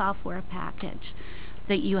any software package,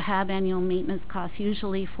 that you have annual maintenance costs,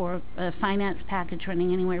 usually for a finance package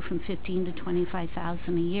running anywhere from $15,000 to $25,000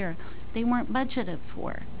 a year. They weren't budgeted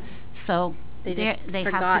for, so they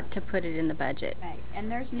forgot to put it in the budget. Right, and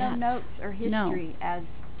there's no notes or history as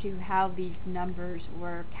to how these numbers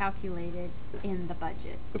were calculated in the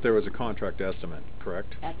budget. But there was a contract estimate,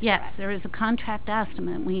 correct? That's Yes, correct. there is a contract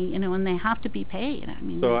estimate. And they have to be paid. I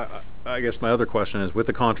mean, So I guess my other question is, with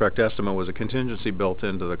the contract estimate, was a contingency built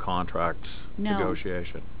into the contract No.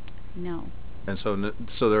 negotiation? no, And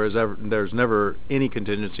so there's never any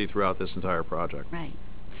contingency throughout this entire project? right.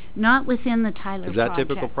 Not within the Tyler Is that project.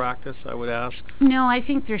 typical practice, I would ask? No, I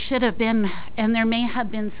think there should have been, and there may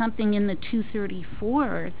have been something in the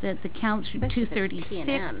 234 that the council, Especially if it's 236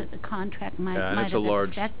 T&M. that the contract might Yeah, and have it's a large,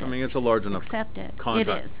 expected. I mean, it's a large enough Accepted.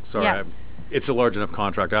 contract. It is. Sorry, Yeah. it's a large enough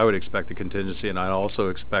contract. I would expect a contingency, and I also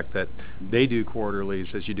expect that they do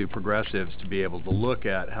quarterlies, as you do progressives, to be able to look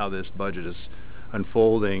at how this budget is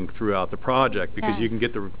unfolding throughout the project, because you can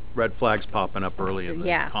get the red flags popping up early in the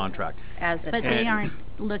Yeah. contract. But they aren't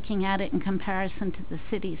looking at it in comparison to the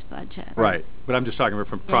city's budget. Right, but I'm just talking about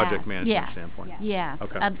from project management Yeah. standpoint. Yeah,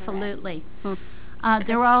 Okay. absolutely.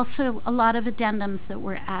 There were also a lot of addendums that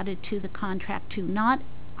were added to the contract too, not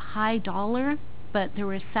high dollar, but there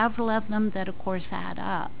were several of them that of course add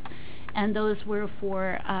up. And those were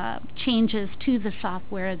for changes to the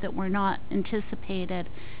software that were not anticipated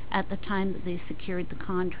at the time that they secured the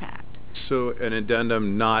contract. So an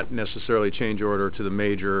addendum, not necessarily change order to the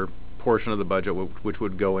major portion of the budget, which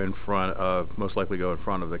would go in front of, most likely go in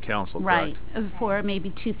front of the council, Right, correct? for maybe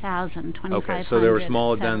 2,000, 2,500. Okay, so there were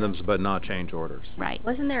small et cetera. addendums, but not change orders. Right.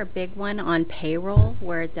 Wasn't there a big one on payroll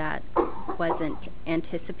where that wasn't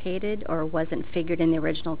anticipated or wasn't figured in the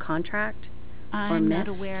original contract? I'm not missed?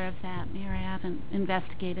 aware of that, Mayor. I haven't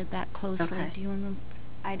investigated that closely. Okay. Do you remember?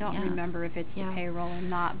 I don't Yeah. remember if it's Yeah. the payroll or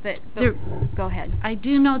not, but There- go ahead. I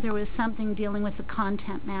do know there was something dealing with the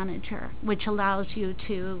content manager, which allows you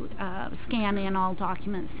to scan in all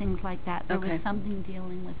documents, things like that. There Okay. was something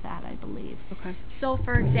dealing with that, I believe. Okay. So,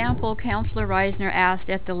 for example, Councilor Reisner asked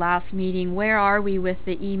at the last meeting, where are we with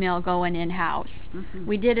the email going in-house? Mhm.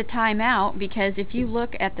 We did a timeout because if you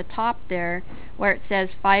look at the top there where it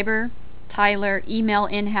says fiber, Tyler, email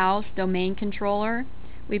in-house, domain controller,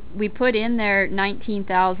 we put in there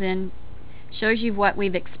 19,000, shows you what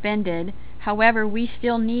we've expended. However, we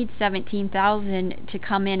still need 17,000 to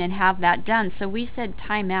come in and have that done. So we said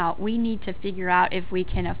timeout. We need to figure out if we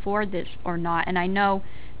can afford this or not. And I know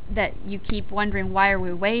that you keep wondering why are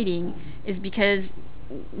we waiting, is because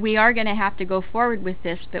we are going to have to go forward with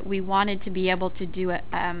this, but we wanted to be able to do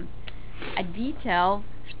a detail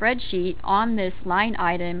spreadsheet on this line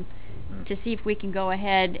item to see if we can go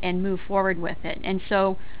ahead and move forward with it. And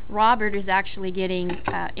so Robert is actually getting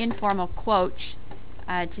informal quotes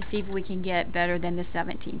to see if we can get better than the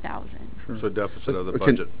 17,000. So deficit of the Okay.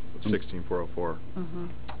 budget, 16,404. Mm-hmm.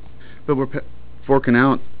 But we're forking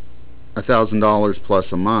out $1,000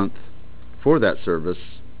 plus a month for that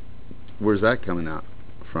service. Where's that coming out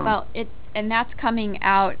from? Well, and that's coming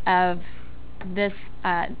out of this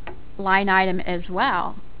line item as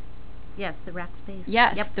well. Yes, the rack space.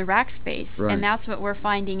 Yes, Yep. the rack space. Right. And that's what we're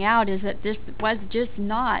finding out, is that this was just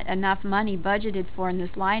not enough money budgeted for in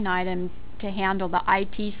this line item to handle the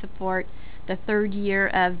IT support, the third year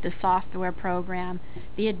of the software program,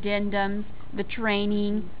 the addendums, the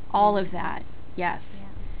training, all of that. Yes. Yeah.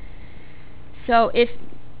 So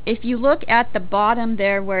if you look at the bottom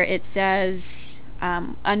there where it says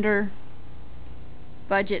under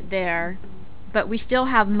budget there, but we still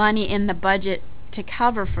have money in the budget to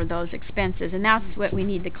cover for those expenses, and that's what we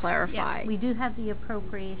need to clarify. Yes, we do have the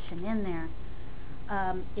appropriation in there.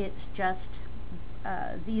 It's just,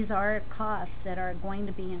 these are costs that are going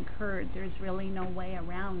to be incurred. There's really no way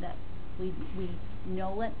around it. We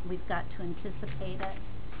know it, we've got to anticipate it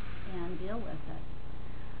and deal with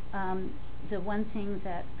it. The one thing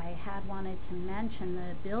that I had wanted to mention,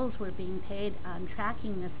 the bills were being paid,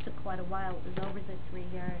 tracking this took quite a while. It was over the 3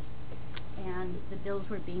 years. And the bills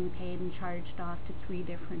were being paid and charged off to 3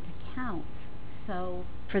 different accounts. So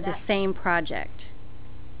For the same project?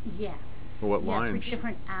 Yes. What Yeah, lines? 3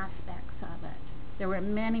 different aspects of it. There were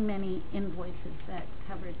many, many invoices that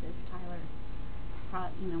covered this Tyler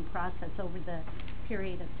process over the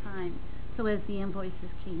period of time. So as the invoices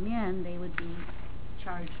came in, they would be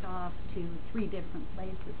charged off to 3 different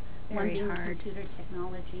places. One Very being hard. computer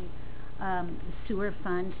technology, the sewer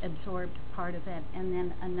fund absorbed part of it, and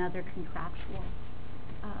then another contractual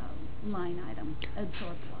line item absorbed a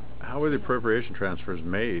lot of it. How were the appropriation transfers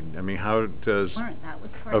made? I mean, how does... That was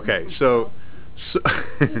part of Okay, the so So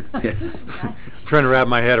trying to wrap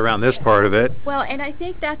my head around this part of it. Well, and I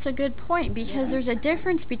think that's a good point, because there's a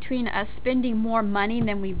difference between us spending more money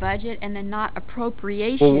than we budget and then not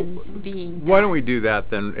appropriations being done. Why don't we do that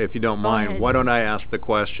then, if you don't mind? ahead. Why don't I ask the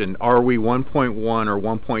question, are we 1.1 or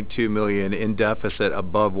 1.2 million in deficit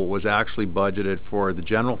above what was actually budgeted for the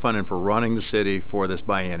general fund and for running the city for this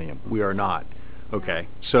biennium? We are not. Okay.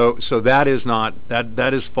 So that is not,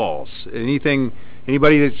 that is false.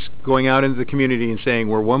 Anybody that's going out into the community and saying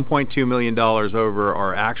we're $1.2 million over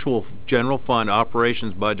our actual general fund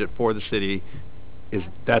operations budget for the city,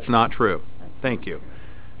 that's not true. Thank you.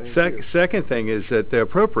 Second thing is that the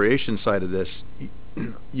appropriation side of this,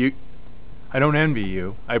 I don't envy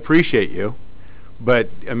you. I appreciate you.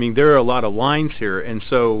 But, I mean, there are a lot of lines here. And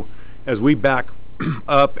so as we back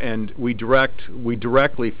up and we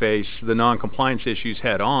directly face the non-compliance issues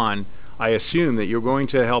head on, I assume that you're going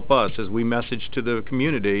to help us as we message to the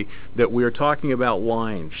community that we're talking about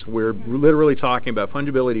lines. We're literally talking about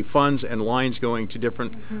fungibility funds and lines going to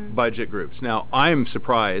different budget groups. Now, I'm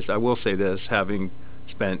surprised, I will say this, having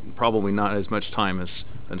spent probably not as much time as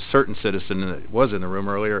a certain citizen that was in the room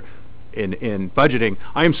earlier in budgeting,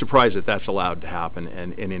 I am surprised that that's allowed to happen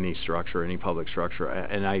in any structure, any public structure.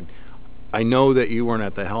 And I know that you weren't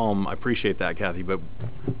at the helm. I appreciate that, Kathy, but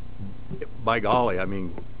by golly, I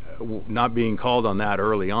mean, not being called on that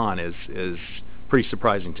early on is pretty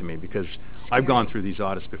surprising to me, because I've gone through these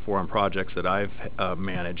audits before on projects that I've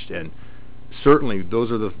managed, and certainly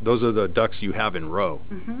those are the ducks you have in row.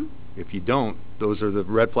 If you don't, those are the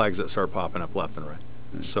red flags that start popping up left and right.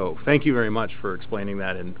 So thank you very much for explaining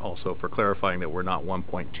that, and also for clarifying that we're not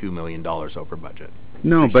 $1.2 million over budget.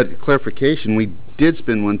 No, but clarification, we did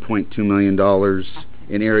spend $1.2 million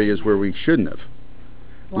in areas where we shouldn't have.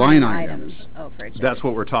 Line items. That's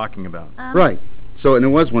what we're talking about. Right. So, and it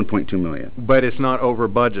was 1.2 million. But it's not over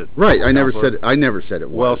budget. Right. I never said it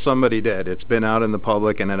was. Well, somebody did. It's been out in the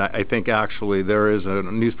public, and I think actually there is a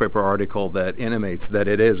newspaper article that intimates that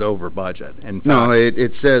it is over budget. In fact, no,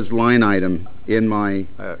 it says line item in my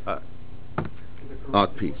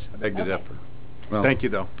piece. I beg to differ. Well, thank you,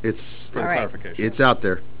 though. It's for the clarification. It's out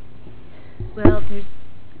there. Well,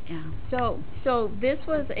 so this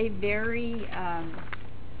was a very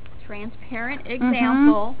transparent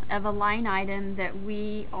example of a line item that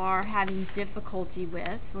we are having difficulty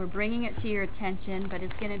with. We're bringing it to your attention, but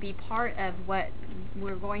it's going to be part of what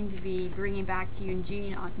we're going to be bringing back to you in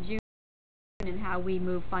June and how we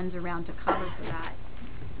move funds around to cover for that.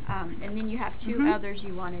 And then you have two others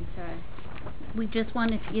you wanted to... We just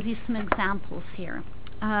wanted to give you some examples here.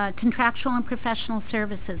 Contractual and professional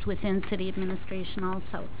services within city administration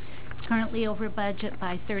also. Currently over budget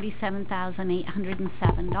by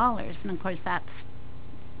 $37,807, and of course that's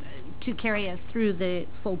to carry us through the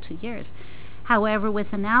full 2 years. However,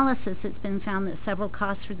 with analysis, it's been found that several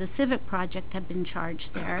costs for the civic project have been charged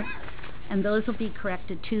there, and those will be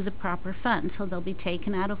corrected to the proper fund. So they'll be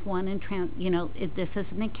taken out of one and this is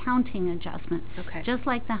an accounting adjustment. Okay. Just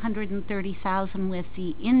like the $130,000 with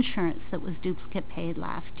the insurance that was duplicate paid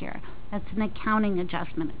last year. That's an accounting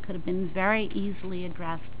adjustment. It could have been very easily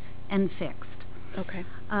addressed and fixed. Okay.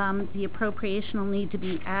 The appropriation will need to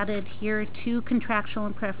be added here to contractual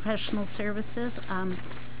and professional services. An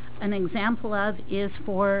example of is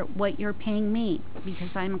for what you're paying me,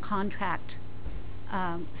 because I'm a contract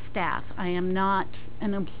staff. I am not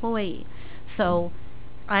an employee. So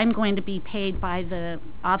I'm going to be paid by the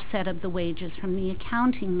offset of the wages from the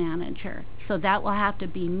accounting manager. So that will have to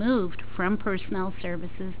be moved from personnel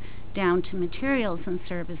services down to materials and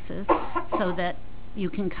services so that you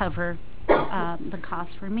can cover the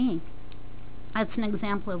cost for me. That's an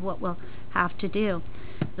example of what we'll have to do.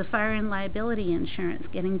 The fire and liability insurance,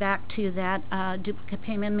 getting back to that duplicate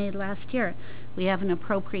payment made last year. We have an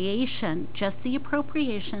appropriation, just the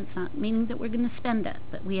appropriation, it's not meaning that we're going to spend it,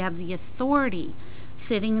 but we have the authority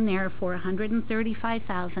sitting in there for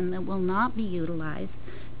 $135,000 that will not be utilized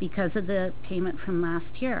because of the payment from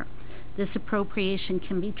last year. This appropriation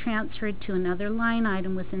can be transferred to another line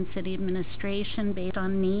item within city administration based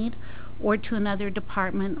on need, or to another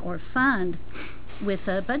department or fund with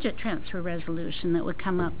a budget transfer resolution that would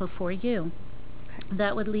come up before you. Okay.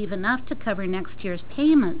 That would leave enough to cover next year's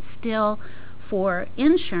payments still for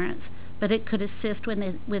insurance, but it could assist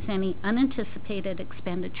with any unanticipated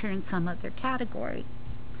expenditure in some other category.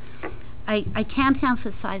 I can't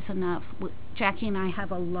emphasize enough, Jackie and I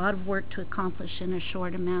have a lot of work to accomplish in a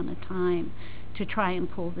short amount of time to try and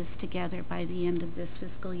pull this together by the end of this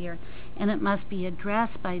fiscal year. And it must be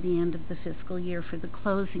addressed by the end of the fiscal year for the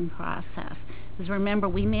closing process. Because remember,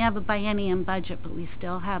 we may have a biennium budget, but we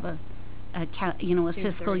still have a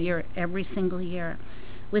fiscal year every single year.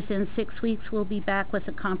 Within 6 weeks, we'll be back with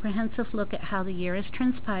a comprehensive look at how the year has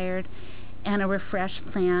transpired and a refreshed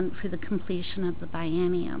plan for the completion of the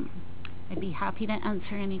biennium. I'd be happy to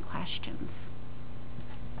answer any questions.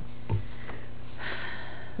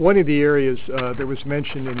 One of the areas that was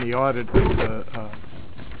mentioned in the audit of the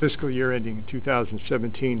fiscal year ending in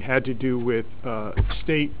 2017 had to do with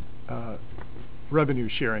state revenue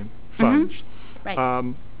sharing funds.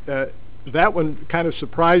 Right. That one kind of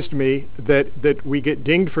surprised me that we get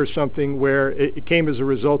dinged for something where it came as a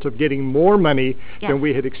result of getting more money than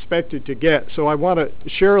we had expected to get. So I want to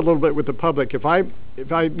share a little bit with the public. If I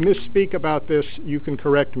misspeak about this, you can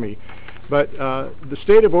correct me. But the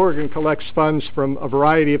state of Oregon collects funds from a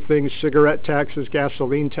variety of things: cigarette taxes,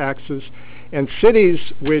 gasoline taxes, and cities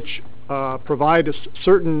which provide us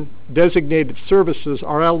certain designated services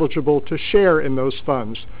are eligible to share in those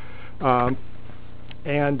funds.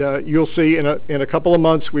 And you'll see in a couple of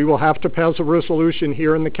months we will have to pass a resolution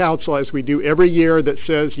here in the council, as we do every year, that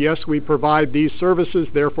says, yes, we provide these services,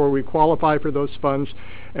 therefore we qualify for those funds.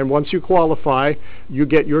 And once you qualify, you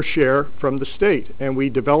get your share from the state. And we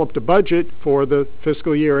developed a budget for the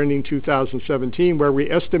fiscal year ending 2017 where we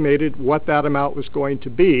estimated what that amount was going to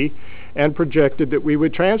be and projected that we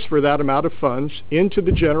would transfer that amount of funds into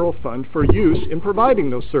the general fund for use in providing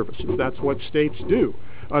those services. That's what cities do.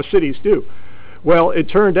 Well, it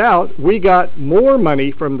turned out we got more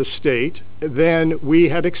money from the state than we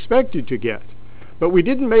had expected to get. But we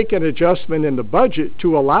didn't make an adjustment in the budget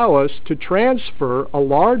to allow us to transfer a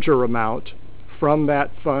larger amount from that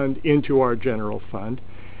fund into our general fund.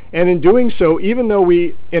 And in doing so, even though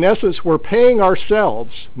we, in essence, were paying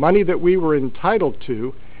ourselves money that we were entitled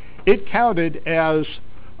to, it counted as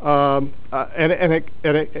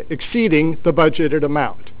exceeding the budgeted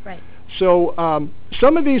amount. Right. So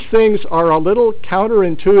some of these things are a little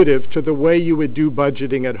counterintuitive to the way you would do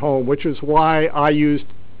budgeting at home, which is why I used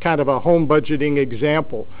kind of a home budgeting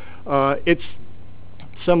example.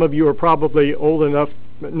 Some of you are probably old enough.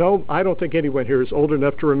 No, I don't think anyone here is old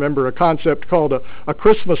enough to remember a concept called a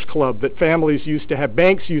Christmas club that families used to have,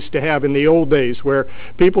 banks used to have in the old days, where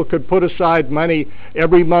people could put aside money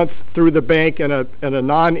every month through the bank in a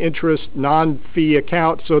non-interest, non-fee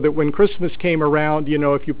account, so that when Christmas came around, you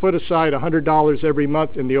know, if you put aside $100 every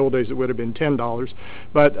month, in the old days it would have been $10,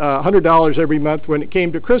 but $100 every month, when it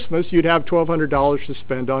came to Christmas, you'd have $1,200 to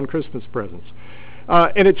spend on Christmas presents.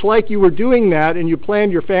 And it's like you were doing that, and you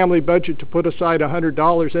planned your family budget to put aside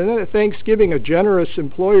 $100, and then at Thanksgiving a generous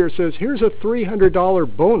employer says, here's a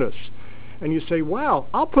 $300 bonus. And you say, wow,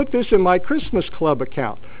 I'll put this in my Christmas club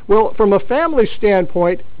account. Well, from a family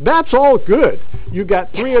standpoint, that's all good. You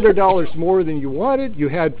got $300 more than you wanted. You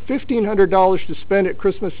had $1,500 to spend at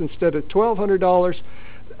Christmas instead of $1,200.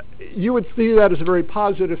 You would see that as a very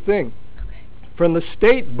positive thing. From the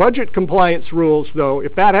state budget compliance rules, though,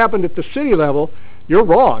 if that happened at the city level, you're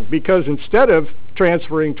wrong, because instead of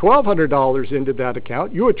transferring $1,200 into that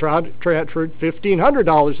account, you had transferred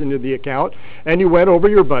 $1,500 into the account, and you went over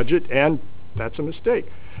your budget, and that's a mistake.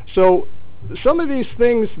 So some of these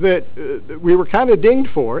things that we were kind of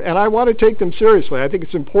dinged for, and I want to take them seriously. I think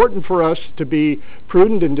it's important for us to be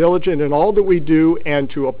prudent and diligent in all that we do and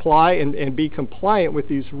to apply and be compliant with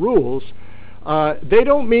these rules. They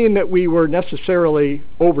don't mean that we were necessarily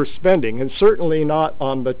overspending, and certainly not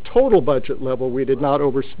on the total budget level. We did not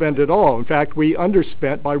overspend at all. In fact, we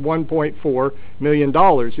underspent by $1.4 million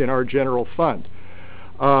in our general fund.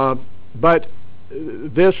 But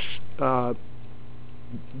this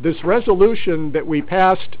resolution that we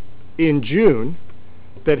passed in June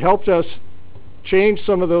that helped us change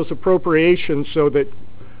some of those appropriations so that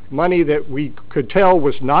money that we could tell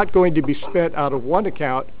was not going to be spent out of one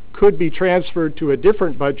account could be transferred to a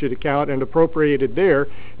different budget account and appropriated there,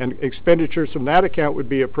 and expenditures from that account would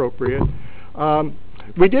be appropriate.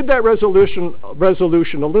 We did that resolution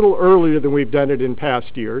a little earlier than we've done it in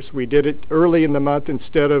past years. We did it early in the month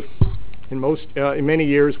instead of, in many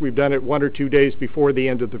years, we've done it 1 or 2 days before the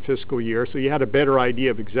end of the fiscal year, so you had a better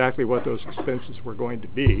idea of exactly what those expenses were going to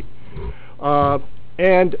be.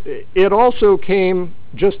 And it also came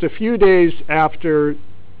just a few days after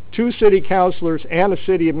 2 city councilors and a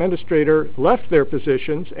city administrator left their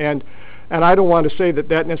positions, and I don't want to say that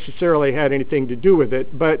that necessarily had anything to do with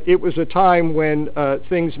it, but it was a time when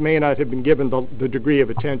things may not have been given the degree of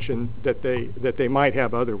attention that they might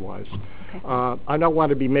have otherwise. Okay. I don't want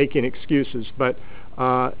to be making excuses, but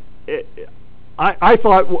I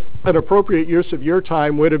thought an appropriate use of your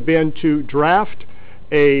time would have been to draft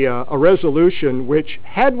a resolution which,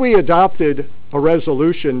 had we adopted a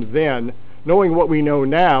resolution then, knowing what we know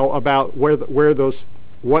now about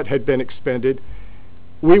what had been expended,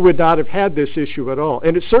 we would not have had this issue at all.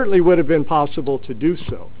 And it certainly would have been possible to do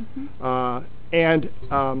so.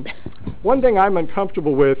 One thing I'm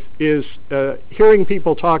uncomfortable with is hearing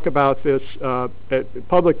people talk about this at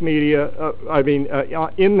public media,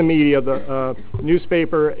 in the media, the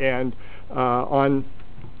newspaper and on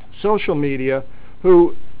social media,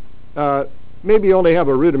 who maybe only have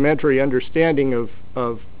a rudimentary understanding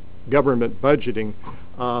of government budgeting.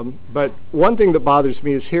 But one thing that bothers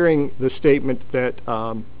me is hearing the statement that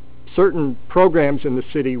certain programs in the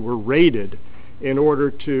city were raided in order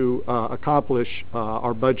to accomplish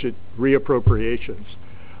our budget reappropriations.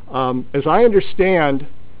 As I understand,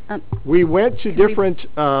 we went to different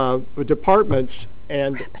departments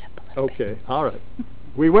and... Okay, all right.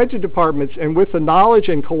 We went to departments, and with the knowledge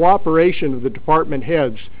and cooperation of the department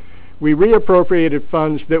heads, we reappropriated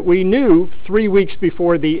funds that we knew 3 weeks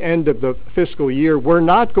before the end of the fiscal year were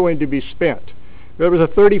not going to be spent. There was a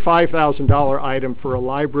 $35,000 item for a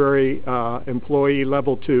library employee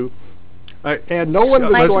level 2. And no one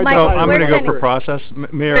was going to... I'm going to go for process.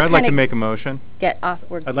 Mayor, I'd like to make a motion. Get off.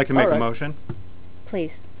 I'd like to make a motion.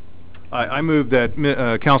 Please. I move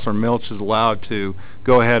that Councilor Milch is allowed to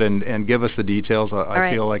go ahead and give us the details. I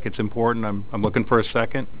feel like it's important. I'm looking for a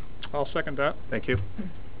second. I'll second that. Thank you.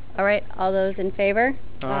 All right, all those in favor?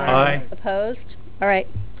 Aye. Opposed? All right.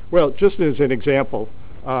 Well, just as an example,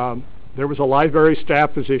 there was a library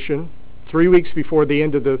staff position. 3 weeks before the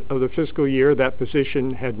end of the fiscal year, that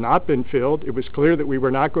position had not been filled. It was clear that we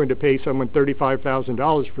were not going to pay someone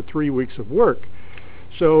 $35,000 for 3 weeks of work.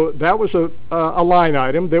 So that was a line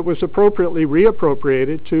item that was appropriately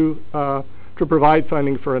reappropriated to provide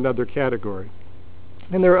funding for another category.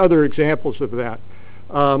 And there are other examples of that.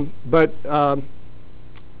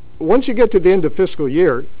 Once you get to the end of fiscal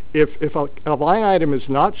year, if a line item is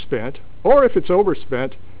not spent, or if it's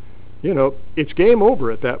overspent, you know, it's game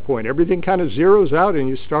over at that point. Everything kind of zeroes out and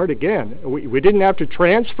you start again. We didn't have to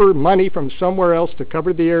transfer money from somewhere else to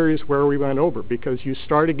cover the areas where we went over, because you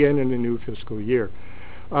start again in a new fiscal year.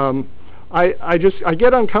 I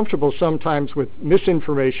get uncomfortable sometimes with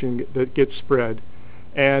misinformation that gets spread,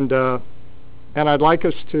 and I'd like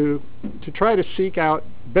us to try to seek out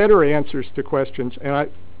better answers to questions.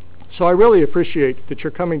 So I really appreciate that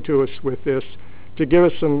you're coming to us with this, to give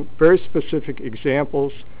us some very specific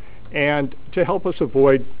examples and to help us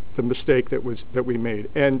avoid the mistake that we made.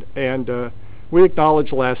 And we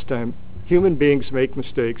acknowledged last time, human beings make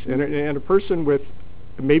mistakes, and a person with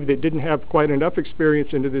maybe that didn't have quite enough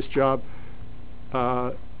experience into this job,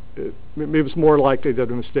 it was more likely that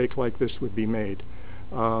a mistake like this would be made.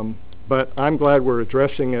 But I'm glad we're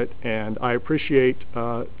addressing it, and I appreciate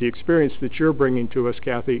the experience that you're bringing to us,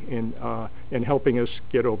 Kathy, in helping us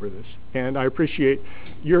get over this. And I appreciate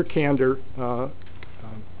your candor,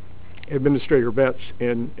 Administrator Betts,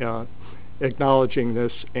 in acknowledging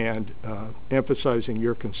this and emphasizing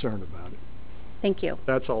your concern about it. Thank you.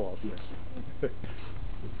 That's all I'll say.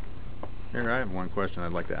 Mayor, I have one question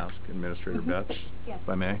I'd like to ask Administrator Betts, yes, if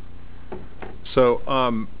I may. So,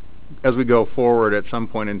 as we go forward at some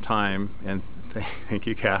point in time, and thank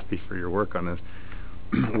you, Kathy, for your work on this,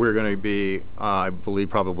 we're going to be, I believe,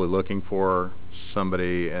 probably looking for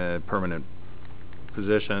somebody in a permanent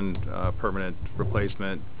position, permanent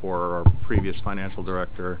replacement for our previous financial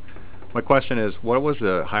director. My question is, what was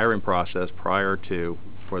the hiring process prior to,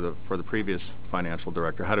 for the previous financial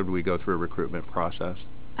director? How did we go through a recruitment process?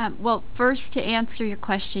 Well, first, to answer your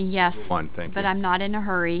question, yes, Thank but you. I'm not in a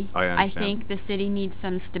hurry. I understand. I think the city needs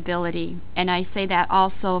some stability, and I say that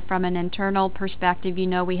also from an internal perspective. You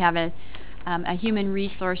know, we have a human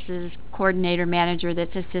resources coordinator manager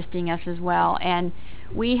that's assisting us as well, and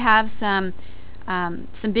we have some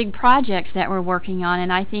big projects that we're working on,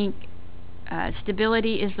 and I think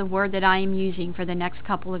stability is the word that I am using for the next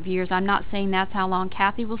couple of years. I'm not saying that's how long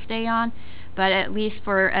Kathy will stay on, but at least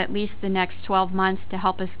for the next 12 months to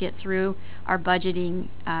help us get through our budgeting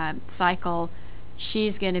cycle,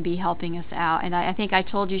 she's going to be helping us out. And I think I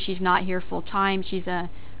told you she's not here full time. She's a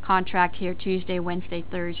contract here Tuesday, Wednesday,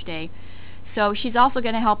 Thursday. So she's also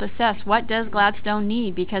going to help assess what does Gladstone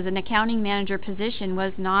need, because an accounting manager position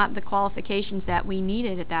was not the qualifications that we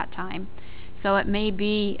needed at that time. So it may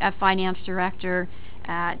be a finance director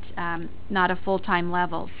at not a full-time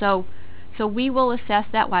level. So we will assess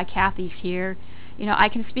that while Kathy's here. You know, I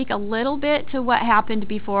can speak a little bit to what happened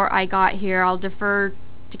before I got here. I'll defer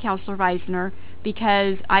to Councilor Reisner,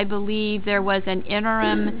 because I believe there was an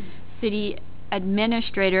interim city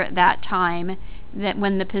administrator at that time, that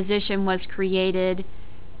when the position was created,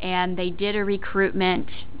 and they did a recruitment,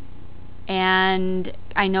 and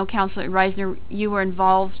I know, Councilor Reisner, you were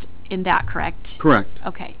involved in that, correct? Correct.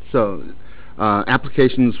 Okay. So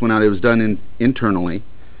Applications went out. It was done internally.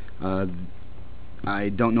 I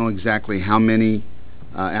don't know exactly how many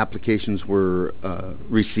applications were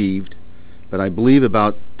received, but I believe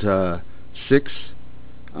about 6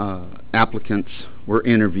 applicants were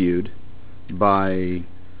interviewed by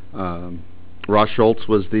Ross Schultz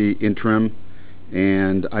was the interim,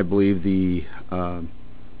 and I believe the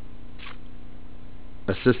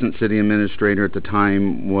assistant city administrator at the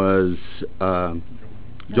time was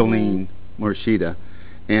Jolene Morishita.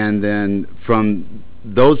 And then from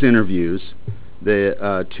those interviews,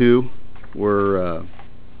 the 2 were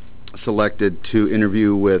selected to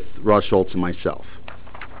interview with Ross Schultz and myself.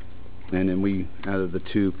 And then we, out of the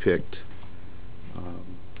 2, picked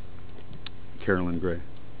Carolyn Gray.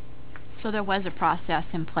 So there was a process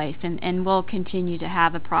in place, and we'll continue to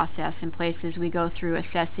have a process in place as we go through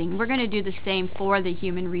assessing. We're going to do the same for the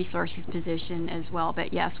human resources position as well,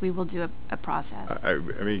 but yes, we will do a process. I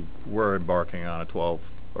mean, we're embarking on a 12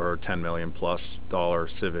 or 10 million plus dollar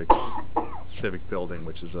civic building,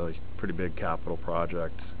 which is a pretty big capital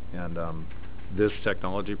project. And this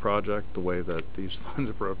technology project, the way that these funds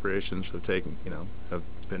appropriations have taken, have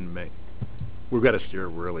been made, we've got to steer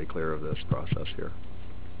really clear of this process here.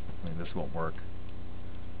 I mean, this won't work.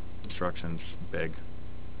 Construction's big,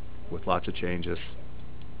 with lots of changes.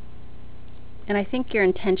 And I think your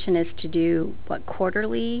intention is to do,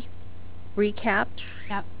 quarterly recaps?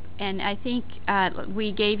 Yep. And I think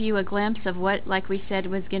we gave you a glimpse of what, like we said,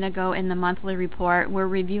 was going to go in the monthly report. We're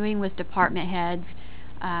reviewing with department heads.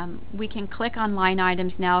 We can click on line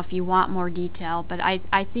items now if you want more detail, but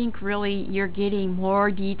I think really you're getting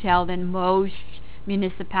more detail than most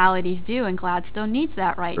municipalities do, and Gladstone needs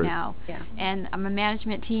that right now. Yeah. And my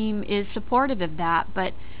management team is supportive of that,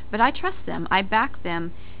 but I trust them, I back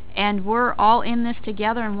them, and we're all in this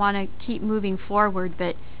together and want to keep moving forward.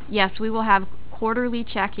 But yes, we will have quarterly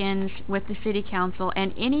check-ins with the city council,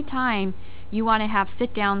 and anytime you want to have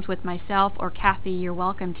sit-downs with myself or Kathy, you're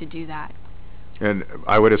welcome to do that. And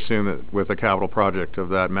I would assume that with a capital project of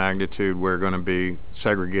that magnitude, we're going to be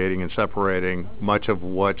segregating and separating much of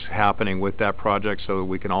what's happening with that project so that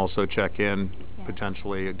we can also check in,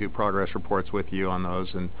 potentially do progress reports with you on those,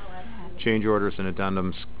 and change orders and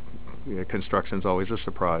addendums. Construction's always a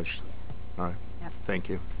surprise. All right. Yep. Thank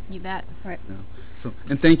you. You bet. Right. Yeah. So,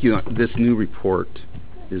 and thank you. This new report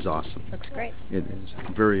is awesome. Looks great. It is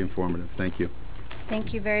very informative. Thank you.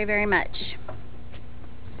 Thank you very, very much.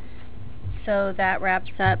 So that wraps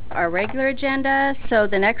up our regular agenda. So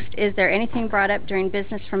the next, is there anything brought up during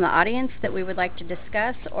business from the audience that we would like to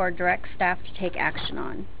discuss or direct staff to take action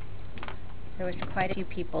on? There was quite a few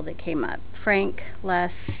people that came up. Frank,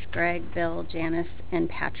 Les, Greg, Bill, Janice, and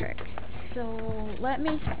Patrick. So let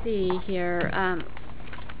me see here.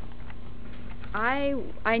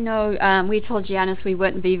 I know we told Janice we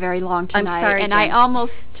wouldn't be very long tonight. I'm sorry, and Janice. I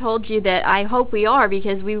almost told you that I hope we are,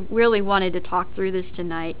 because we really wanted to talk through this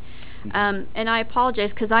tonight. And I apologize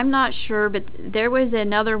because I'm not sure, but there was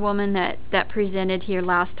another woman that presented here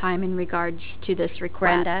last time in regards to this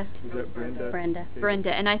request. Brenda. Is that Brenda? Brenda. Brenda,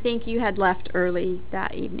 and I think you had left early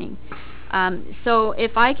that evening. So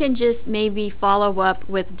if I can just maybe follow up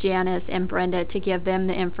with Janice and Brenda to give them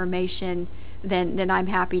the information, then I'm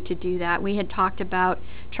happy to do that. We had talked about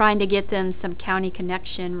trying to get them some county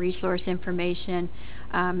connection resource information,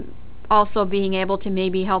 also being able to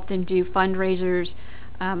maybe help them do fundraisers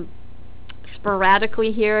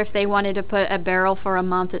sporadically here if they wanted to put a barrel for a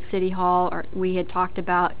month at City Hall, or we had talked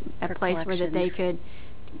about a place where that they could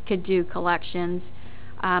do collections.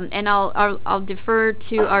 And I'll defer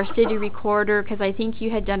to our city recorder, because I think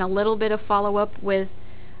you had done a little bit of follow-up with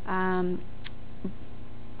Code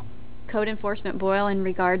Enforcement Boyle in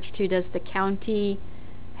regards to, does the county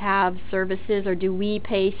have services, or do we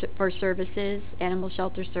pay for services, animal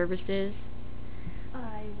shelter services?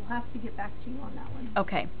 I will have to get back to you on that one.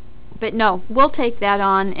 Okay. But no, we'll take that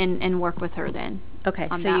on and work with her then. Okay,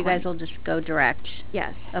 on so that you guys one. will just go direct.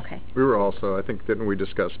 Yes. Okay. We were also, I think, didn't we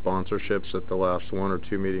discuss sponsorships at the last 1 or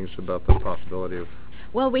 2 meetings about the possibility of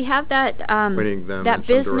Well, we have that pointing them that in some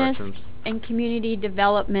business directions? and community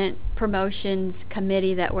development promotions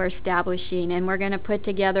committee that we're establishing, and we're going to put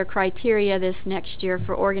together criteria this next year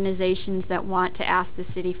for organizations that want to ask the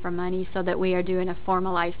city for money, so that we are doing a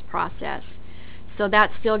formalized process. So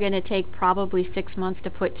that's still going to take probably 6 months to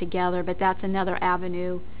put together, but that's another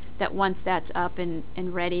avenue that once that's up and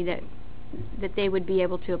ready, that they would be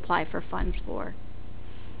able to apply for funds for.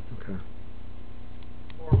 Okay.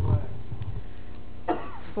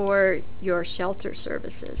 For your shelter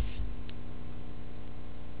services.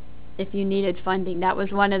 If you needed funding, that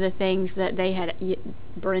was one of the things that they had,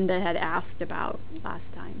 Brenda had asked about last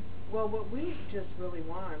time. Well, what we just really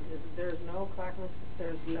want is there's no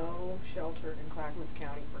shelter in Clackamas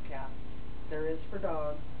County for cats. There is for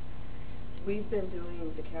dogs. We've been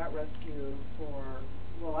doing the cat rescue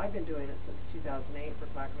I've been doing it since 2008 for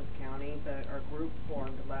Clackamas County, but our group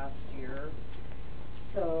formed last year.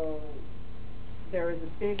 So there is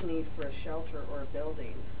a big need for a shelter or a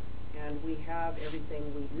building, and we have everything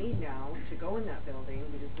we need now to go in that building.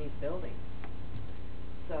 We just need building.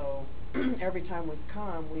 So every time we've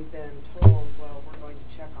come, we've been told, well, we're going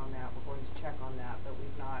to check on that, but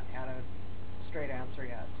we've not had a straight answer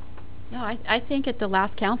yet. No, I think at the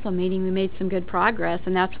last council meeting we made some good progress,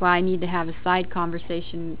 and that's why I need to have a side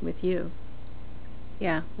conversation with you.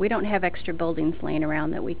 Yeah, we don't have extra buildings laying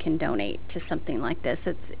around that we can donate to something like this.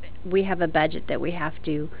 We have a budget that we have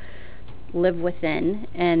to live within,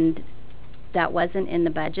 and that wasn't in the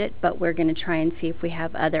budget, but we're going to try and see if we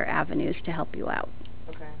have other avenues to help you out.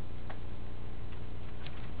 Okay.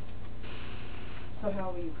 So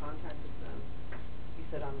how will you contact us then? You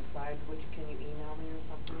said on the side, can you email me or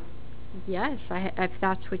something? Yes, if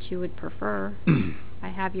that's what you would prefer. I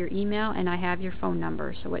have your email and I have your phone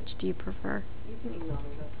number, so which do you prefer? You can email me,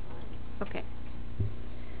 that's fine. Okay.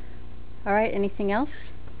 All right, anything else?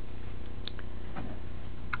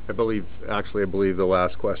 I believe the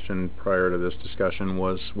last question prior to this discussion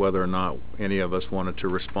was whether or not any of us wanted to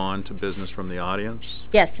respond to business from the audience.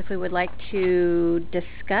 Yes, if we would like to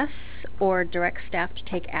discuss or direct staff to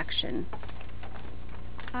take action.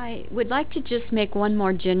 I would like to just make one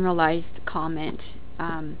more generalized comment.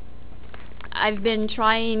 I've been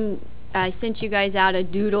trying, I sent you guys out a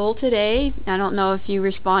doodle today. I don't know if you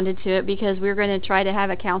responded to it because we're going to try to have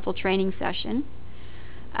a council training session.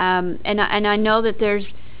 And I know that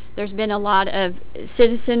there's been a lot of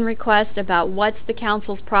citizen requests about what's the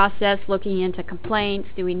council's process looking into complaints,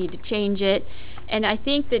 do we need to change it? And I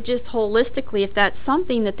think that just holistically, if that's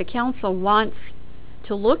something that the council wants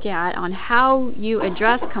to look at on how you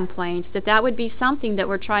address complaints, that would be something that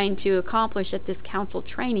we're trying to accomplish at this council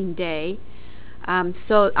training day.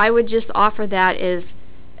 So I would just offer that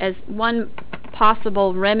as one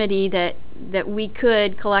possible remedy that we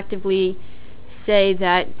could collectively say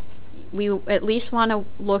that we at least want to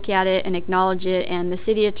look at it and acknowledge it, and the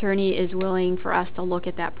city attorney is willing for us to look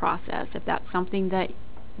at that process, if that's something that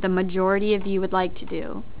the majority of you would like to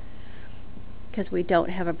do. Because we don't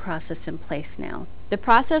have a process in place now. The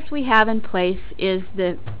process we have in place is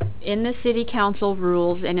in the city council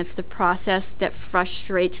rules, and it's the process that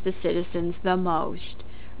frustrates the citizens the most.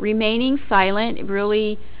 Remaining silent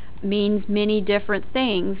really means many different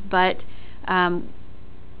things, but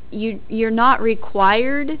you're not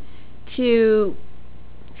required to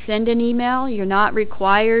send an email. You're not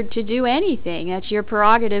required to do anything. That's your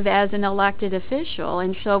prerogative as an elected official.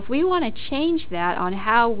 And so if we want to change that on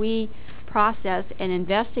how we process and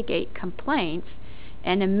investigate complaints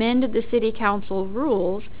and amend the city council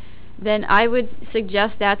rules, then I would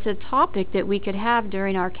suggest that's a topic that we could have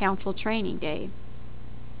during our council training day.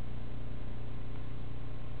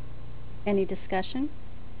 Any discussion?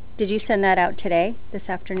 Did you send that out today, this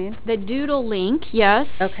afternoon? The doodle link, yes.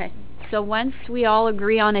 Okay. So once we all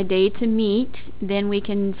agree on a day to meet, then we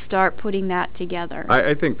can start putting that together.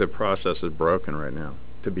 I think the process is broken right now,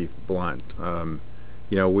 to be blunt.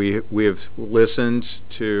 You know, we have listened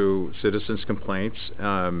to citizens' complaints.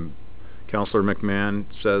 Councilor McMahon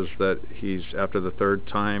says that after the third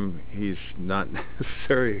time, he's not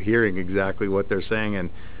necessarily hearing exactly what they're saying, and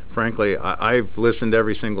frankly, I've listened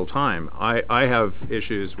every single time. I have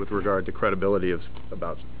issues with regard to credibility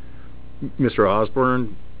about Mr.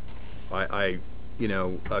 Osborne.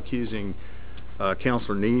 Accusing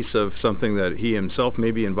Councilor Neese of something that he himself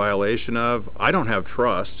may be in violation of. I don't have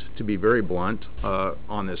trust, to be very blunt,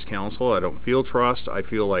 on this council. I don't feel trust. I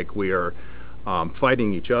feel like we are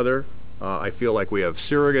fighting each other. I feel like we have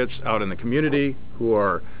surrogates out in the community who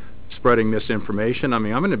are spreading misinformation. I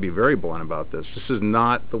mean, I'm going to be very blunt about this. This is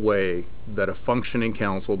not the way that a functioning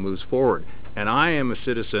council moves forward. And I am a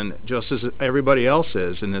citizen, just as everybody else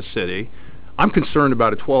is in this city. I'm concerned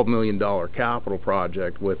about a $12 million capital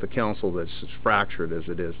project with a council that's as fractured as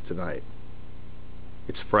it is tonight.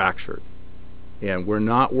 It's fractured. And we're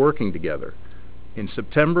not working together. In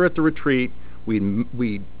September at the retreat,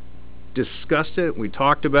 we discussed it, we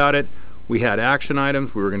talked about it, we had action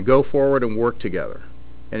items, we were going to go forward and work together.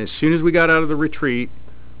 And as soon as we got out of the retreat,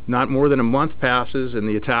 not more than a month passes and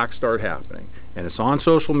the attacks start happening. And it's on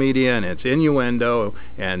social media and it's innuendo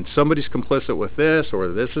and somebody's complicit with this or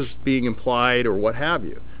this is being implied or what have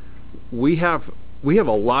you. We have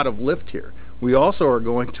a lot of lift here. We also are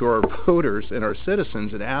going to our voters and our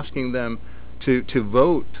citizens and asking them to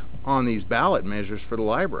vote on these ballot measures for the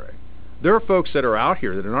library. There are folks that are out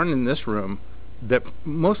here that aren't in this room that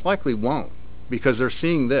most likely won't, because they're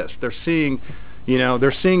seeing this. They're seeing,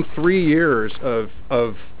 they're seeing 3 years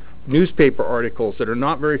of newspaper articles that are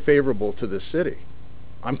not very favorable to the city.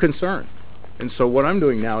 I'm concerned. And so what I'm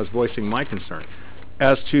doing now is voicing my concern.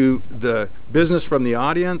 As to the business from the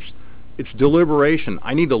audience, it's deliberation.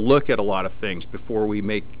 I need to look at a lot of things before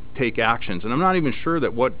we take actions. And I'm not even sure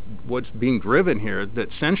that what's being driven here, that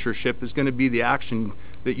censorship is going to be the action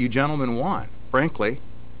that you gentlemen want, frankly.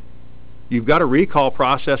 You've got a recall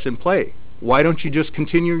process in play. Why don't you just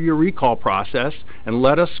continue your recall process and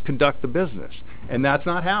let us conduct the business? And that's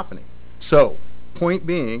not happening. So, point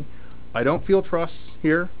being, I don't feel trust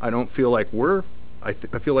here. I don't feel like I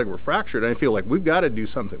feel like we're fractured. I feel like we've got to do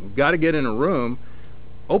something. We've got to get in a room,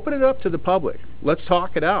 open it up to the public. Let's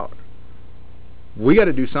talk it out. We got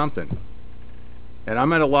to do something. And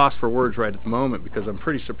I'm at a loss for words right at the moment, because I'm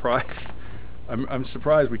pretty surprised. I'm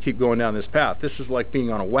surprised we keep going down this path. This is like being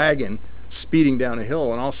on a wagon, speeding down a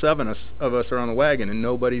hill, and all 7 of us are on the wagon, and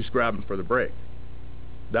nobody's grabbing for the brake.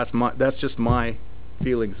 That's just my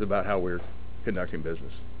feelings about how we're conducting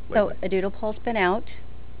business lately. So a doodle poll's been out.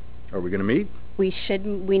 Are we going to meet? We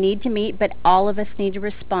need to meet, but all of us need to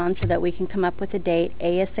respond so that we can come up with a date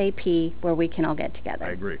ASAP where we can all get together.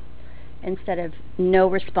 I agree. Instead of no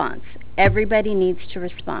response. Everybody needs to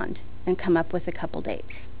respond and come up with a couple dates.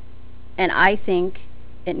 And I think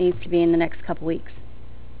it needs to be in the next couple weeks.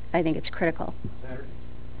 I think it's critical.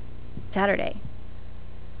 Saturday.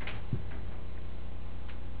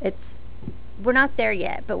 We're not there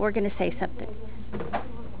yet, but we're going to say something.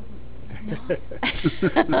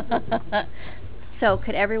 So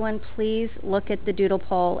could everyone please look at the doodle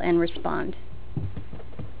poll and respond?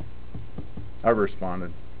 I've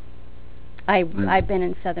responded. I've been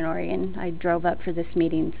in Southern Oregon. I drove up for this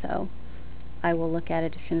meeting, so I will look at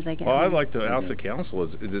it as soon as I get home. I'd like to ask the council,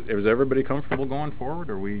 is everybody comfortable going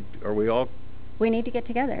forward? Are we all? We need to get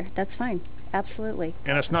together. That's fine. Absolutely.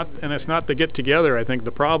 And it's not the get together. I think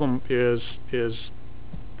the problem is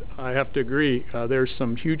I have to agree. There's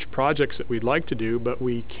some huge projects that we'd like to do, but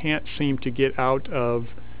we can't seem to get out of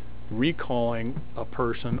recalling a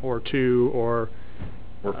person or 2 or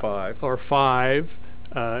 5.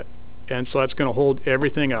 And so that's going to hold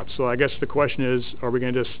everything up. So I guess the question is, are we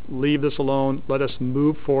going to just leave this alone, let us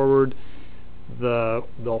move forward? The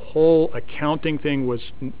whole accounting thing was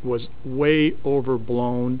way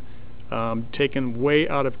overblown, taken way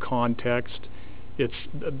out of context.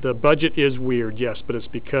 The budget is weird, yes, but it's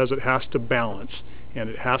because it has to balance, and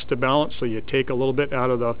it has to balance. So you take a little bit out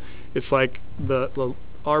of the. It's like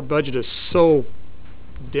our budget is so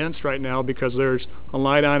dense right now because there's a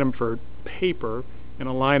line item for paper and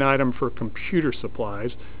a line item for computer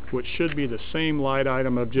supplies, which should be the same line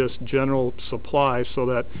item of just general supplies, so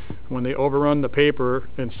that when they overrun the paper,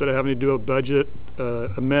 instead of having to do a budget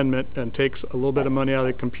amendment and takes a little bit of money out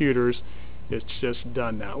of the computers, it's just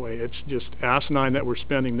done that way. It's just asinine that we're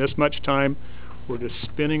spending this much time. We're just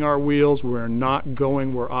spinning our wheels. We're not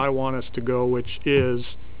going where I want us to go, which is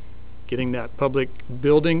getting that public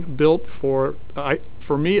building built for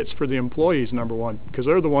me, it's for the employees, number one, because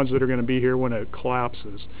they're the ones that are going to be here when it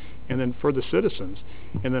collapses, and then for the citizens,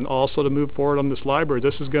 and then also to move forward on this library.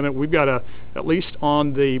 We've got to, at least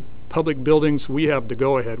on the public buildings, we have to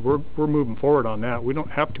go ahead. We're moving forward on that. We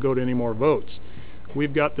don't have to go to any more votes.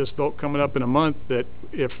 We've got this vote coming up in a month that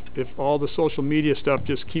if all the social media stuff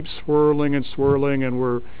just keeps swirling and swirling, and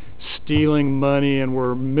we're stealing money and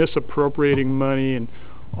we're misappropriating money and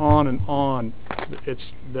on,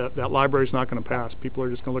 that library's not going to pass. People are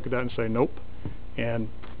just going to look at that and say nope, and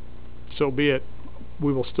so be it.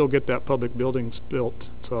 We will still get that public buildings built.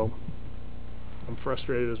 So I'm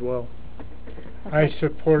frustrated as well. I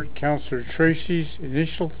support Councilor Tracy's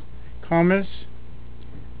initial comments.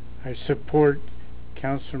 I support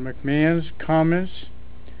Councilor McMahon's comments.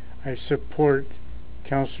 I support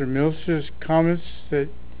Councilor Mills's comments that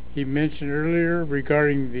he mentioned earlier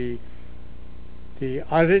regarding the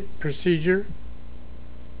audit procedure,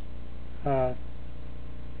 and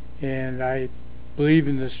I believe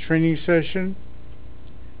in this training session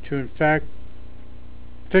to in fact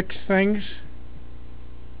fix things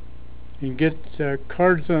and get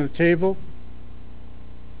cards on the table.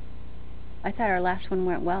 I thought our last one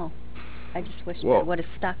went well. I just wish that would have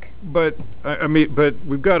stuck. But but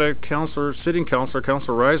we've got a sitting councilor,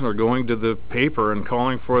 Councilor Reisner, going to the paper and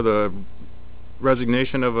calling for the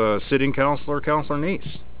resignation of a sitting councilor, Councilor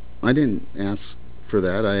Neese. I didn't ask for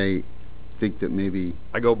that. I think that maybe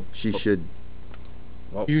she should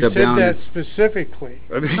Well, You step said down that as- specifically.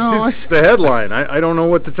 I mean, it's the headline. I don't know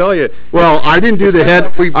what to tell you. Well, I didn't do the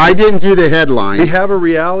I didn't do the headline. We have a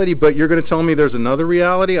reality, but you're going to tell me there's another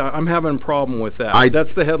reality? I'm having a problem with that.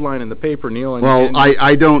 That's the headline in the paper, Neil. And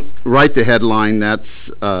I don't write the headline. That's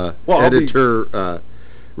editor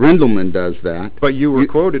Rindelman does that. But you were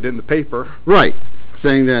quoted in the paper. Right,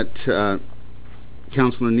 saying that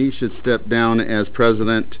Councilman Nee should step down as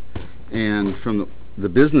president, and from the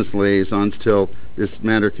business liaisons till this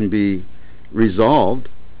matter can be resolved.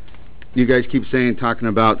 You guys keep talking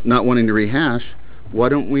about not wanting to rehash. Why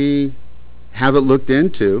don't we have it looked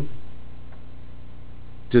into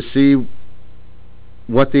to see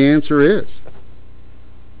what the answer is?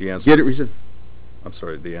 The answer. Get it I'm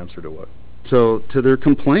sorry. The answer to what? So to their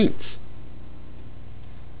complaints.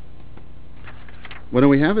 Why don't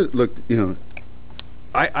we have it looked?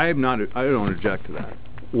 I don't object to that.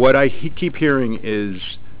 What I keep hearing is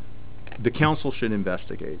the council should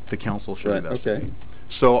investigate. The council should investigate. Okay.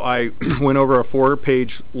 So I went over a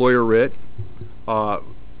 4-page lawyer writ.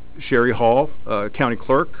 Sherry Hall, county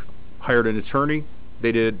clerk, hired an attorney.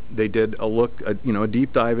 They did a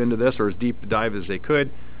deep dive into this, or as deep a dive as they could.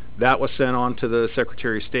 That was sent on to the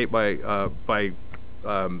Secretary of State by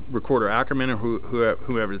Recorder Ackerman, or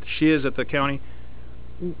whoever she is at the county.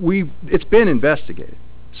 It's been investigated.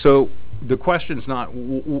 So the question's not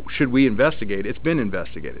should we investigate. It's been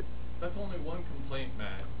investigated. That's only one complaint,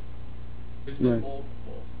 Matt. There's Yeah. been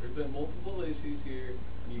multiple. There's been multiple issues here,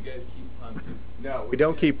 and you guys keep punting. No, We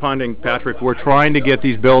don't keep punting, Patrick. We're trying to get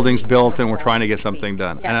these buildings built, and we're trying to get something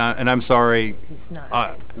done. And I'm sorry.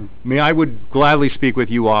 I would gladly speak with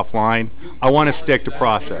you offline. I want to stick to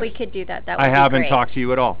process. We could do that. That would I be haven't great. talked to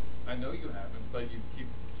you at all. I know you haven't, but you keep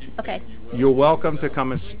Okay. saying you will. You're welcome to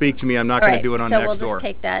come and speak to me. I'm not going to do it on so next we'll door. just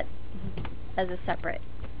take that as a separate.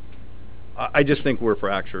 I just think we're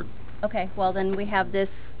fractured. Okay, well then we have this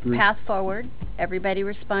path forward. Everybody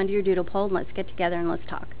respond to your doodle poll, and let's get together and let's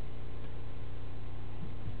talk.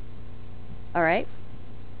 All right?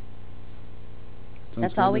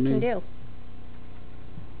 That's all we can do.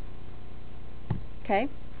 Okay?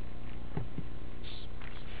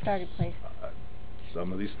 Started, please.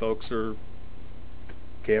 Some of these folks are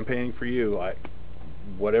campaigning for you.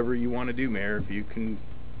 Whatever you want to do, Mayor, if you can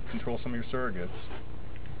control some of your surrogates.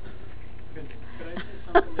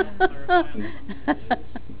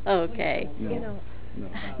 Okay. No.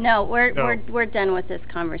 No, we're done with this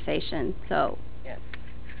conversation. So. Yes.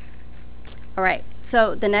 All right.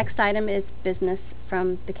 So the next item is business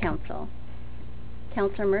from the council.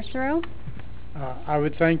 Councilor Mercero. I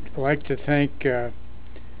would like to thank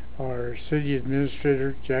our city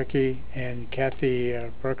administrator, Jackie, and Kathy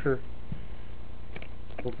Brucker.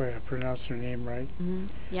 Hope I pronounced her name right. Mm-hmm.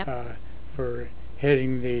 Yep. For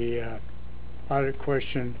heading the audit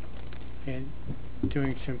question and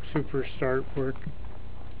doing some super start work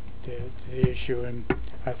to the issue, and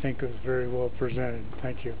I think it was very well presented.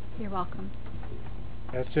 Thank you. You're welcome.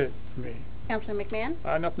 That's it for me. Councilor McMahon.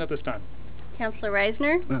 Nothing at this time. Councilor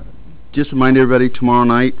Reisner. Just remind everybody, tomorrow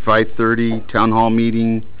night, 5:30, town hall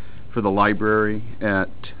meeting for the library at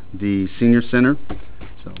the senior center.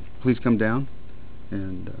 So please come down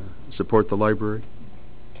and support the library.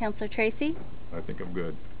 Councilor Tracy. I think I'm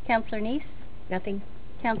good. Councilor Neese. Nothing.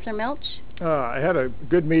 Councilor Milch. I had a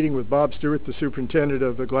good meeting with Bob Stewart, the superintendent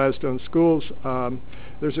of the Gladstone schools.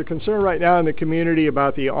 There's a concern right now in the community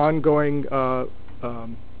about the ongoing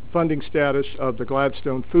funding status of the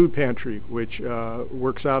Gladstone Food Pantry, which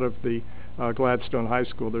works out of the Gladstone High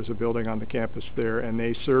School. There's a building on the campus there, and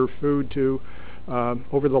they serve food to,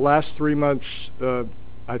 over the last 3 months,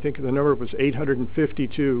 I think the number was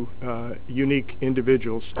 852 unique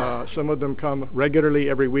individuals. Some of them come regularly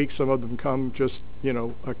every week, some of them come just,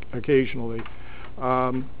 occasionally.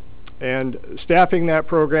 And staffing that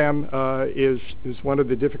program is one of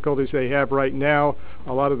the difficulties they have right now.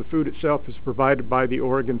 A lot of the food itself is provided by the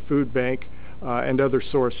Oregon Food Bank and other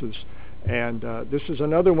sources. And this is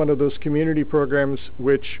another one of those community programs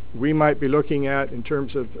which we might be looking at in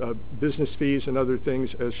terms of business fees and other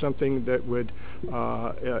things as something that would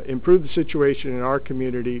improve the situation in our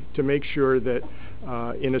community to make sure that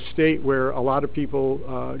in a state where a lot of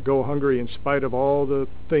people go hungry in spite of all the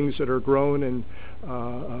things that are grown and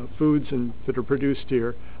foods and that are produced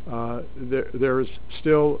here, there's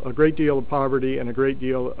still a great deal of poverty and a great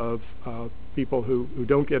deal of people who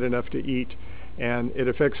don't get enough to eat. And it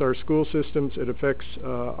affects our school systems, it affects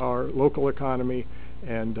our local economy,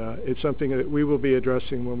 and it's something that we will be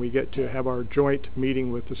addressing when we get to have our joint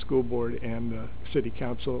meeting with the school board and the city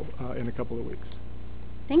council in a couple of weeks.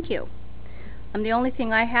 Thank you. The only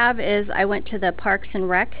thing I have is I went to the Parks and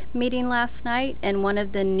Rec meeting last night, and one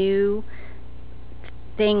of the new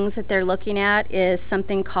things that they're looking at is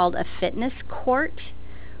something called a fitness court,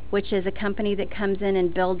 which is a company that comes in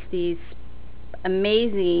and builds these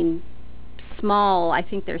amazing small, I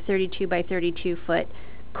think they're 32 by 32 foot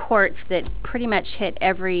courts that pretty much hit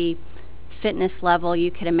every fitness level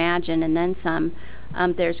you could imagine and then some.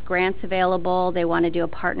 There's grants available. They want to do a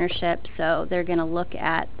partnership, so they're going to look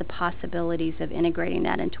at the possibilities of integrating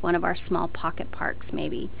that into one of our small pocket parks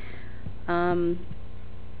maybe. And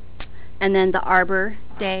then the Arbor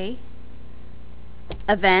Day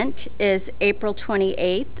event is April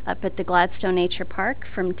 28th up at the Gladstone Nature Park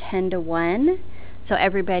from 10 to 1. So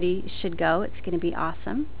everybody should go. It's going to be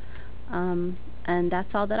awesome. And that's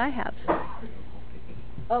all that I have.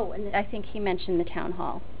 Oh, and I think he mentioned the town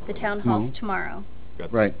hall. The town hall's tomorrow.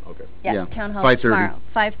 Right. Okay. Yeah, town hall's tomorrow.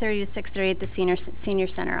 5:30 to 6:30 at the senior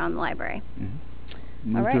center on the library.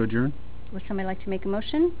 Move All right. to adjourn. Would somebody like to make a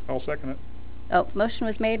motion? I'll second it. Oh, motion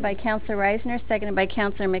was made by Councilor Reisner, seconded by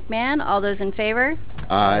Councilor McMahon. All those in favor?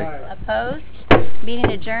 Aye. Opposed? Meeting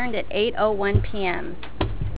adjourned at 8:01 p.m.